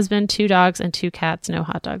me, my husband, 2 dogs, and 2 cats. No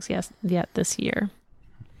hot dogs yet this year.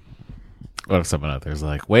 What if someone out there's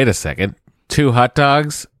like, wait a second, 2 hot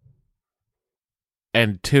dogs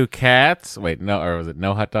and 2 cats? Wait, no, or was it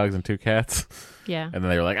no hot dogs and 2 cats? Yeah. And then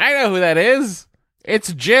they were like, I know who that is.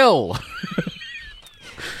 It's Jill.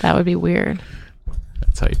 That would be weird.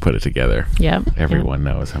 That's how you put it together. Yep. Everyone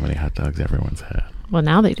knows how many hot dogs everyone's had. Well,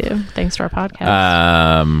 now they do, thanks to our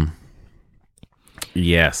podcast.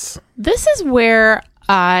 Yes. This is where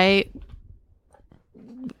I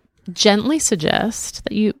gently suggest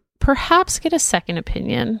that you perhaps get a second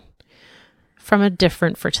opinion from a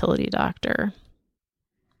different fertility doctor.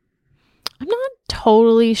 I'm not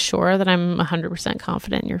totally sure that I'm 100%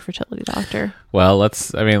 confident in your fertility doctor. Well,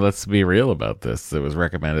 let's be real about this. It was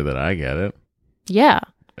recommended that I get it. Yeah.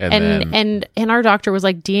 And our doctor was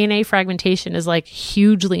like, DNA fragmentation is like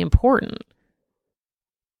hugely important.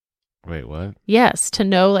 Wait, what? Yes, to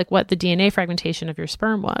know like what the DNA fragmentation of your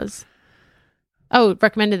sperm was. Oh,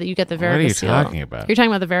 recommended that you get the varicocele. What are you talking about? You're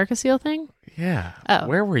talking about the varicocele thing? Yeah. Oh.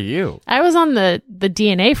 Where were you? I was on the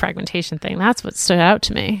DNA fragmentation thing. That's what stood out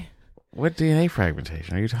to me. What DNA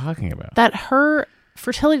fragmentation are you talking about? That her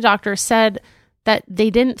fertility doctor said that they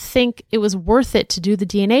didn't think it was worth it to do the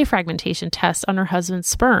DNA fragmentation test on her husband's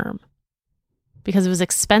sperm because it was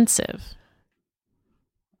expensive.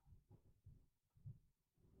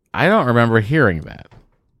 I don't remember hearing that.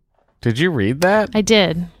 Did you read that? I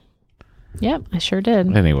did. Yep, I sure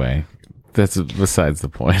did. Anyway, that's besides the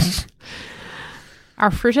point. Our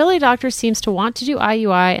fertility doctor seems to want to do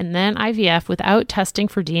IUI and then IVF without testing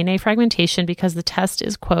for DNA fragmentation because the test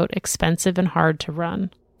is, quote, expensive and hard to run.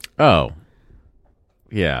 Oh.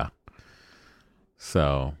 Yeah.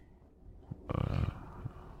 So, I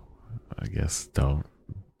guess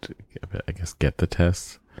get the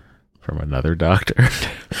test from another doctor.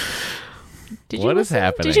 What is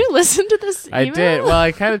happening? Did you listen to this email? I did. Well,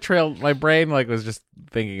 I kind of trailed. My brain was just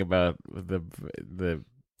thinking about the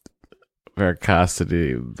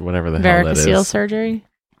varicosity, whatever the hell that is. Varicocele surgery?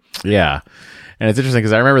 Yeah. And it's interesting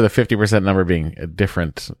because I remember the 50% number being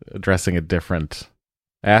addressing a different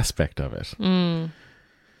aspect of it. Mm.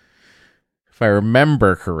 If I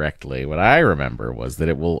remember correctly, what I remember was that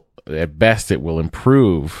at best, it will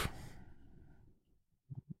improve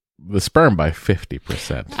the sperm by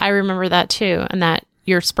 50%. I remember that too. And that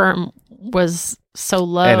your sperm was so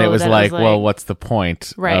low. And it was that like, well, what's the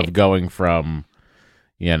point right. of going from,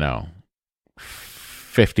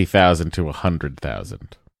 50,000 to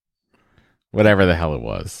 100,000? Whatever the hell it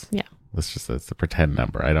was. Yeah. That's a pretend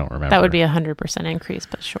number. I don't remember. That would be 100% increase,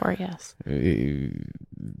 but sure, yes.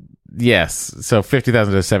 Yes. So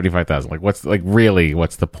 50,000 to 75,000. What's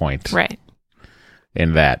the point? Right.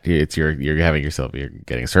 In that you're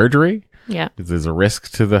getting surgery. Yeah. There's a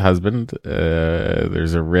risk to the husband.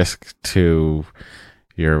 There's a risk to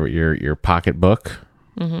your pocketbook.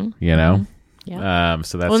 Mm-hmm. Yeah.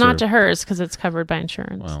 So that's not to hers because it's covered by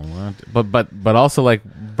insurance. Well, but also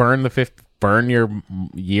burn your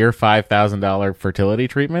year $5,000 fertility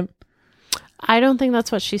treatment. I don't think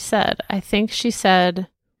that's what she said. I think she said,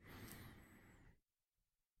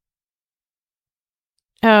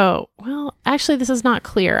 oh, well, actually, this is not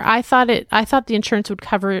clear. I thought the insurance would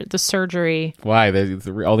cover the surgery. Why?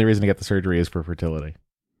 The only reason to get the surgery is for fertility.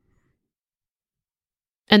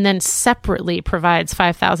 And then separately provides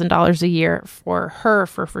 $5,000 a year for her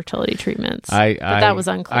for fertility treatments. But that was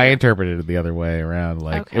unclear. I interpreted it the other way around.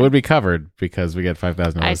 It would be covered because we get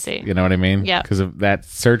 $5,000. I see. You know what I mean? Yeah. Because of that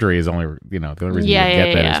surgery is only, the only reason you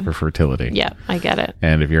get that is for fertility. Yeah, I get it.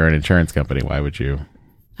 And if you're an insurance company, why would you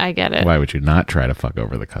I get it. Why would you not try to fuck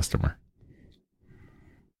over the customer?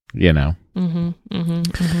 You know?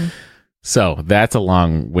 So that's a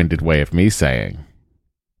long-winded way of me saying,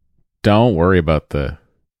 don't worry about that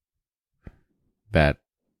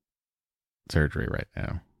surgery right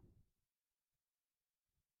now.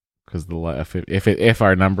 Because if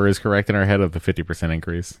our number is correct in our head of the 50%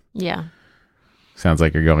 increase, Yeah. sounds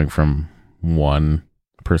like you're going from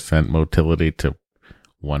 1% motility to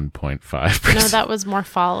 1.5%. No, that was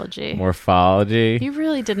morphology. Morphology. You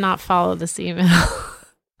really did not follow this email.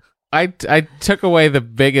 I took away the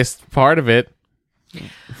biggest part of it.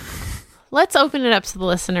 Let's open it up to the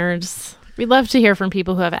listeners. We'd love to hear from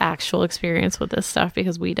people who have actual experience with this stuff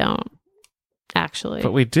because we don't, actually.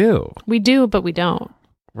 But we do. We do, but we don't.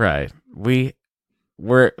 Right.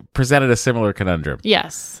 We're presented a similar conundrum.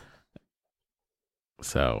 Yes.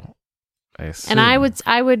 So, I assume. And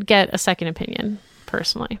I would get a second opinion,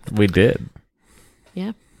 personally. We did.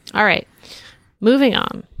 Yeah. All right. Moving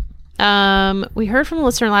on. We heard from a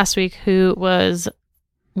listener last week who was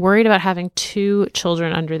worried about having 2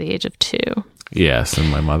 children under the age of 2. Yes, and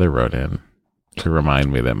my mother wrote in to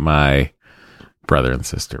remind me that my brother and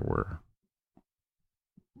sister were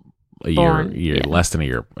less than a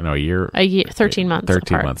year. No, a year. 13 months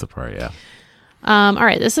 13 apart. months apart, yeah. All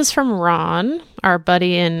right. This is from Ron, our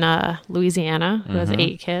buddy in Louisiana who has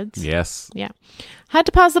 8 kids. Yes. Yeah. Had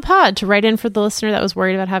to pause the pod to write in for the listener that was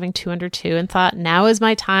worried about having 2 under 2 and thought, now is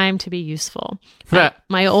my time to be useful.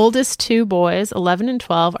 My oldest 2 boys, 11 and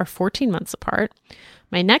 12, are 14 months apart.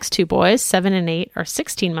 My next 2 boys, 7 and 8, are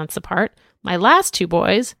 16 months apart. My last 2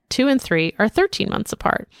 boys, 2 and 3, are 13 months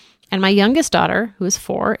apart. And my youngest daughter, who is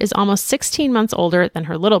 4, is almost 16 months older than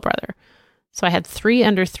her little brother. So I had 3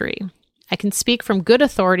 under 3. I can speak from good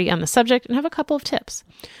authority on the subject and have a couple of tips.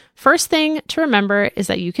 First thing to remember is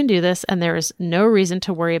that you can do this and there is no reason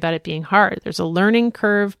to worry about it being hard. There's a learning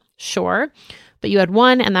curve, sure, but you had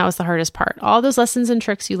 1 and that was the hardest part. All those lessons and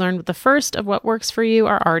tricks you learned with the first of what works for you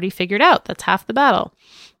are already figured out. That's half the battle.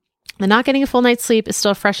 The not getting a full night's sleep is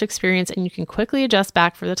still a fresh experience and you can quickly adjust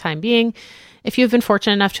back for the time being if you've been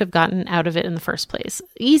fortunate enough to have gotten out of it in the first place.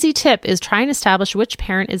 Easy tip is try and establish which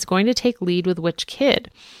parent is going to take lead with which kid.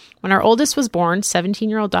 When our oldest was born,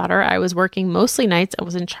 17-year-old daughter, I was working mostly nights and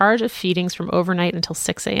was in charge of feedings from overnight until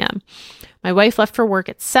 6 a.m. My wife left for work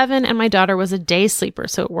at 7 and my daughter was a day sleeper,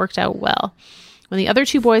 so it worked out well. When the other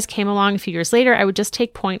 2 boys came along a few years later, I would just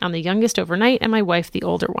take point on the youngest overnight and my wife the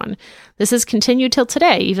older one. This has continued till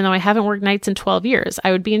today, even though I haven't worked nights in 12 years.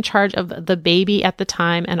 I would be in charge of the baby at the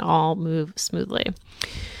time and all move smoothly.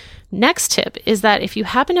 Next tip is that if you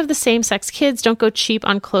happen to have the same-sex kids, don't go cheap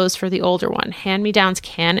on clothes for the older one. Hand-me-downs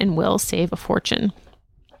can and will save a fortune.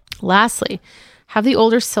 Lastly, have the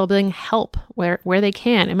older sibling help where they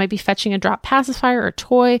can. It might be fetching a drop pacifier or a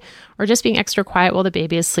toy, or just being extra quiet while the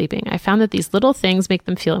baby is sleeping. I found that these little things make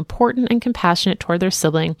them feel important and compassionate toward their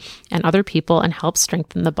sibling and other people and help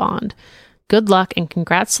strengthen the bond. Good luck and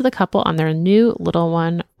congrats to the couple on their new little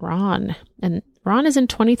one, Ron. And Ron is in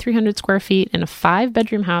 2,300 square feet in a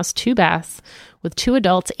 5-bedroom house, 2 baths, with 2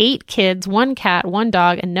 adults, 8 kids, 1 cat, 1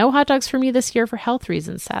 dog, and no hot dogs for me this year for health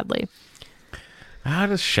reasons, sadly. How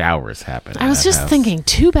does showers happen? I was just thinking,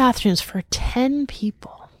 2 bathrooms for 10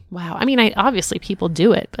 people. Wow. I mean, obviously people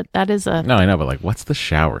do it, but that is a... No, I know, but like, what's the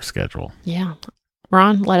shower schedule? Yeah.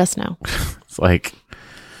 Ron, let us know. It's like,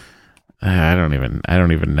 I don't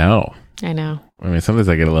even know. I know. I mean, sometimes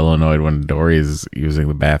I get a little annoyed when Dory's using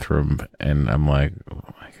the bathroom and I'm like, oh,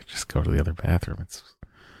 I could just go to the other bathroom. It's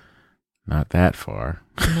not that far.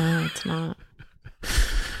 No, it's not.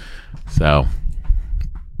 So,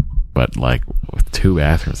 but like with 2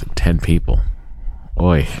 bathrooms and 10 people,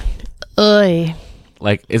 oi.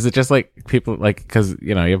 Like, is it just like people like, cause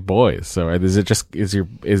you know, you have boys. So is it just,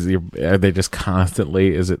 are they just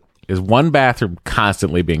constantly, is one bathroom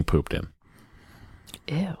constantly being pooped in?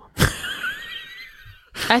 Ew.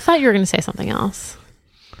 I thought you were going to say something else.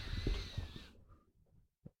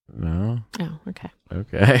 No. Oh, okay.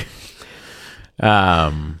 Okay.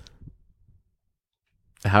 How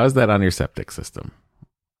is that on your septic system?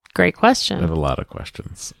 Great question. I have a lot of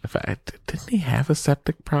questions. In fact, didn't he have a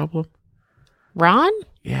septic problem? Ron?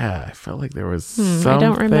 Yeah, I felt like there was I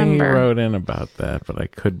don't something he remember. wrote in about that, but I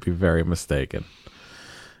could be very mistaken.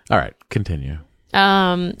 All right, continue.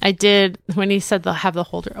 I did, when he said they'll have the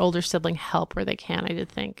older sibling help where they can, I did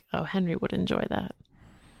think, oh, Henry would enjoy that.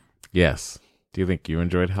 Yes. Do you think you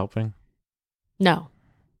enjoyed helping? No.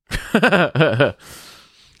 I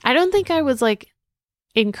don't think I was like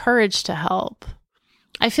encouraged to help.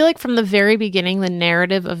 I feel like from the very beginning, the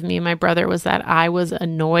narrative of me and my brother was that I was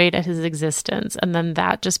annoyed at his existence. And then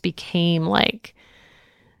that just became like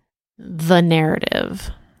the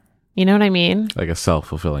narrative. You know what I mean? Like a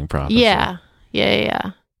self-fulfilling prophecy. Yeah.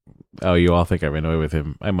 Yeah. Oh, you all think I'm annoyed with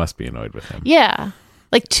him. I must be annoyed with him. Yeah.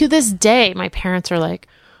 Like to this day, my parents are like,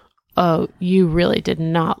 oh, you really did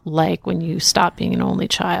not like when you stopped being an only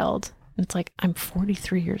child. And it's like, I'm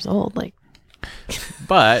 43 years old. Like,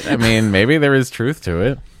 But, I mean, maybe there is truth to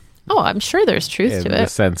it. oh, I'm sure there's truth In to the it.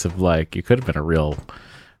 sense of, like, you could have been a real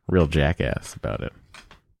jackass about it.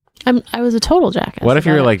 I was a total jackass. What if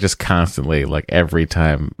you were, about it. like, just constantly, like, every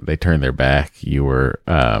time they turned their back, you were,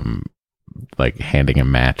 like, handing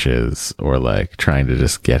him matches or, like, trying to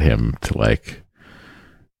just get him to, like,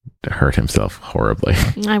 hurt himself horribly.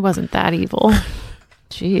 I wasn't that evil.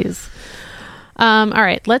 Jeez. All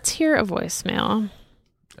right, let's hear a voicemail.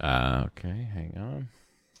 Okay, hang on.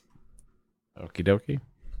 Okie dokie.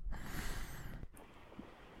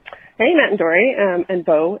 Hey, Matt and Dory, and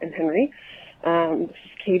Bo and Henry. This is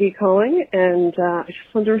Katie calling, and I just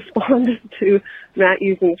wanted to respond to Matt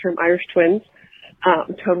using the term Irish twins.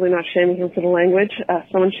 I'm totally not shaming him for the language.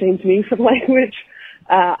 Someone shamed me for the language.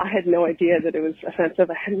 I had no idea that it was offensive.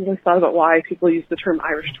 I hadn't really thought about why people use the term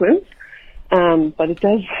Irish twins. But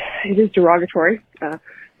it is derogatory.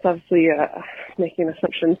 It's obviously making an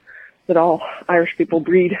assumption that all Irish people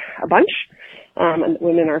breed a bunch, and that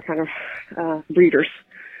women are kind of breeders.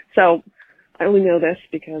 So I only know this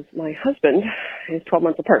because my husband is 12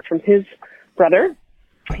 months apart from his brother.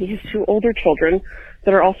 He has two older children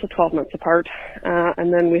that are also 12 months apart.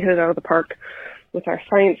 And then we headed out of the park with our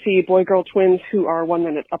sciencey boy-girl twins who are 1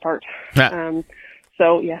 minute apart.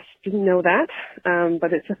 So yes, didn't know that,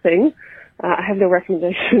 but it's a thing. I have no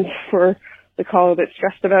recommendations for the caller that's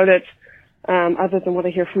stressed about it, other than what I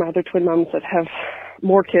hear from other twin moms that have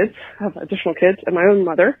more kids, have additional kids, and my own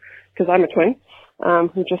mother, because I'm a twin,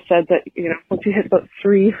 who just said that, you know, once you hit about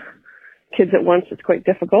 3 kids at once, it's quite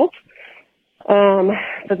difficult.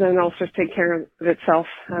 But then it also take care of itself.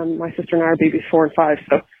 My sister and I are babies 4 and 5,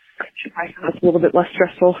 so she probably found it a little bit less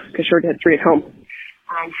stressful because she already had 3 at home.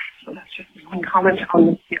 So that's just one comment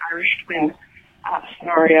on the Irish twin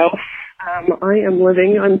scenario. I am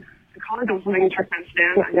living on the college. I was living in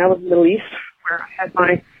Turkmenistan. I now live in the Middle East, where I had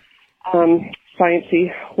my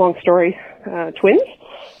sciencey, long story, twins.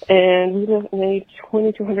 And we live in a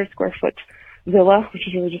 2,200 square foot villa, which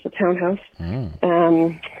is really just a townhouse,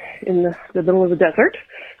 in the middle of the desert,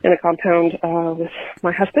 in a compound with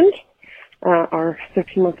my husband, our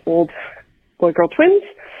 13-month-old boy-girl twins.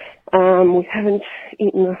 We haven't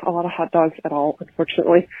eaten a lot of hot dogs at all,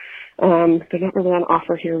 unfortunately. They're not really on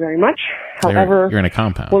offer here very much. However, you're in a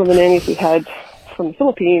compound. One of the nannies we had from the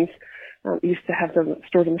Philippines used to have them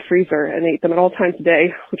stored in the freezer and ate them at all times a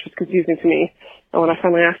day, which was confusing to me. And when I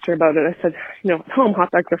finally asked her about it, I said, you know, at home,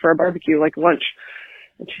 hot dogs are for a barbecue, like lunch.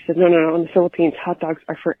 And she said, no, in the Philippines, hot dogs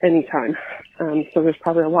are for any time. So there's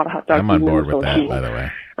probably a lot of hot dogs. I'm on board with that, Philippines. by the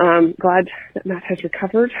way. Glad that Matt has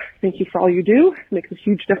recovered. Thank you for all you do. It makes a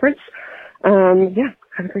huge difference. Yeah,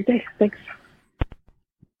 have a great day. Thanks.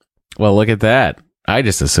 Well, look at that. I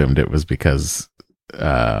just assumed it was because,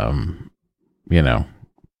 you know,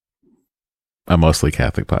 a mostly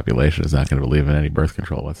Catholic population is not going to believe in any birth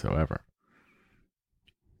control whatsoever.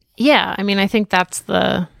 Yeah, I mean, I think that's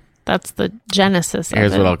the genesis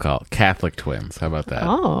Here's of it. what I'll call it. Catholic twins. How about that?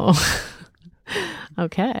 Oh.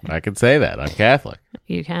 Okay. I can say that. I'm Catholic.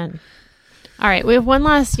 You can. All right. We have one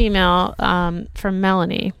last email from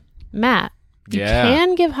Melanie. Matt, you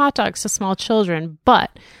can give hot dogs to small children,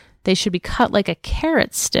 but they should be cut like a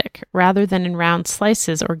carrot stick rather than in round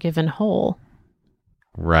slices or given whole.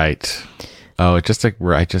 Right. Oh, I just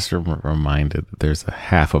reminded that there's a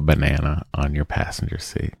half a banana on your passenger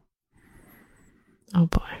seat. Oh,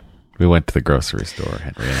 boy. We went to the grocery store,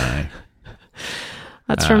 Henry and I.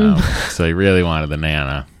 That's from... So he really wanted the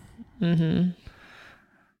Nana. Mm-hmm.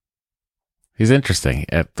 He's interesting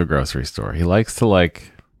at the grocery store. He likes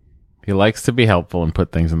to be helpful and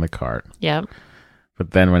put things in the cart. Yep.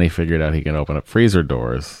 But then when he figured out he can open up freezer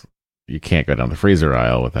doors, you can't go down the freezer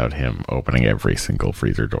aisle without him opening every single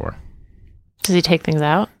freezer door. Does he take things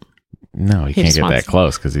out? No, he can't get that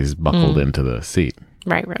close because he's buckled into the seat.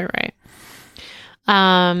 Right.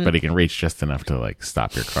 But he can reach just enough to like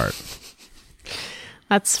stop your cart.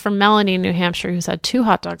 That's from Melanie in New Hampshire, who's had 2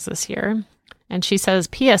 hot dogs this year. And she says,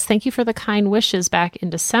 P.S. Thank you for the kind wishes back in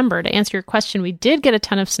December. To answer your question, we did get a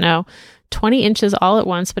ton of snow, 20 inches all at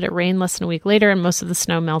once, but it rained less than a week later and most of the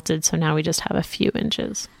snow melted. So now we just have a few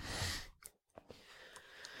inches.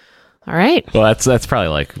 All right. Well, that's probably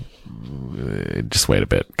like, just wait a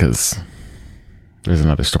bit because there's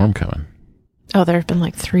another storm coming. Oh, there have been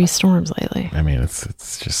like 3 storms lately. I mean,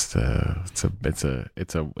 it's just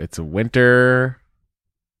it's a winter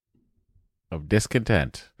of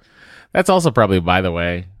discontent. That's also probably, by the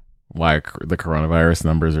way, why the coronavirus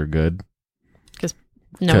numbers are good. Because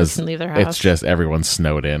no one can leave their house. It's just everyone's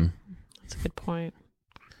snowed in. That's a good point.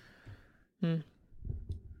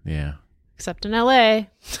 Yeah. Except in LA.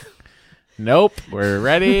 Nope. We're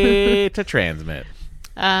ready to transmit.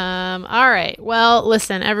 All right. Well,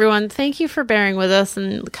 listen, everyone, thank you for bearing with us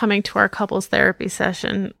and coming to our couples therapy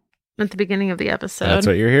session at the beginning of the episode. That's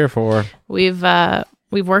what you're here for. We've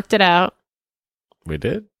worked it out. We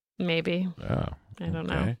did? Maybe. Oh. I don't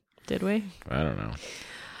know. Did we? I don't know.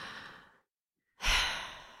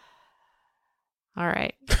 All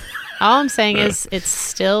right. All I'm saying is it's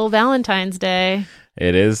still Valentine's Day.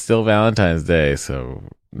 It is still Valentine's Day, so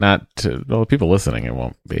the people listening, it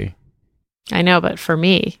won't be. I know, but for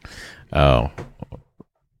me. Oh,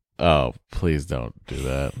 please don't do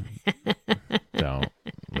that. Don't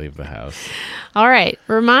leave the house. All right.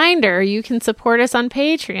 Reminder, you can support us on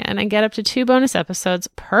Patreon and get up to 2 bonus episodes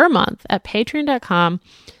per month at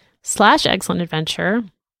patreon.com/excellentadventure.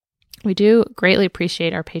 We do greatly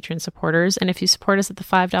appreciate our Patreon supporters. And if you support us at the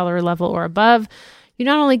 $5 level or above, you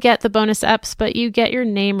not only get the bonus eps, but you get your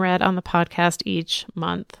name read on the podcast each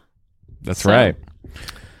month. That's right.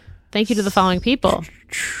 Thank you to the following people.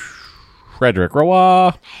 Frederick Roy,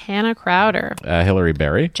 Hannah Crowder, Hillary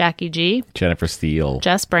Berry, Jackie G, Jennifer Steele,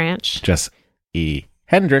 Jess Branch, Jess E.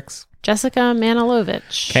 Hendricks, Jessica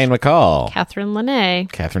Manilovich, Kane McCall, Catherine Lene,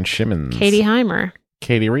 Catherine Shimmons, Katie Heimer,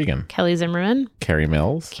 Katie Regan, Kelly Zimmerman, Carrie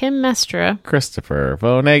Mills, Kim Mestra, Christopher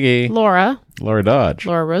Voneggi, Laura Dodge,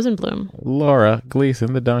 Laura Rosenblum, Laura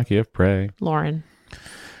Gleason, the Donkey of Prey. Lauren.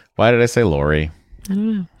 Why did I say Lori? I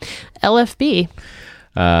don't know. LFB,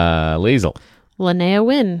 Liesel, Linnea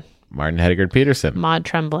Wynn, Martin Hedegaard Peterson, Maud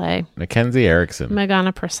Tremblay, Mackenzie Erickson,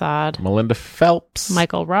 Meghana Prasad, Melinda Phelps,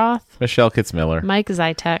 Michael Roth, Michelle Kitzmiller, Mike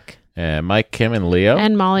Zytek, and Mike Kim and Leo.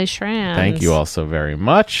 and Molly Schranz. Thank you all so very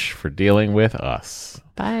much for dealing with us.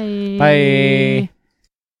 Bye. Bye.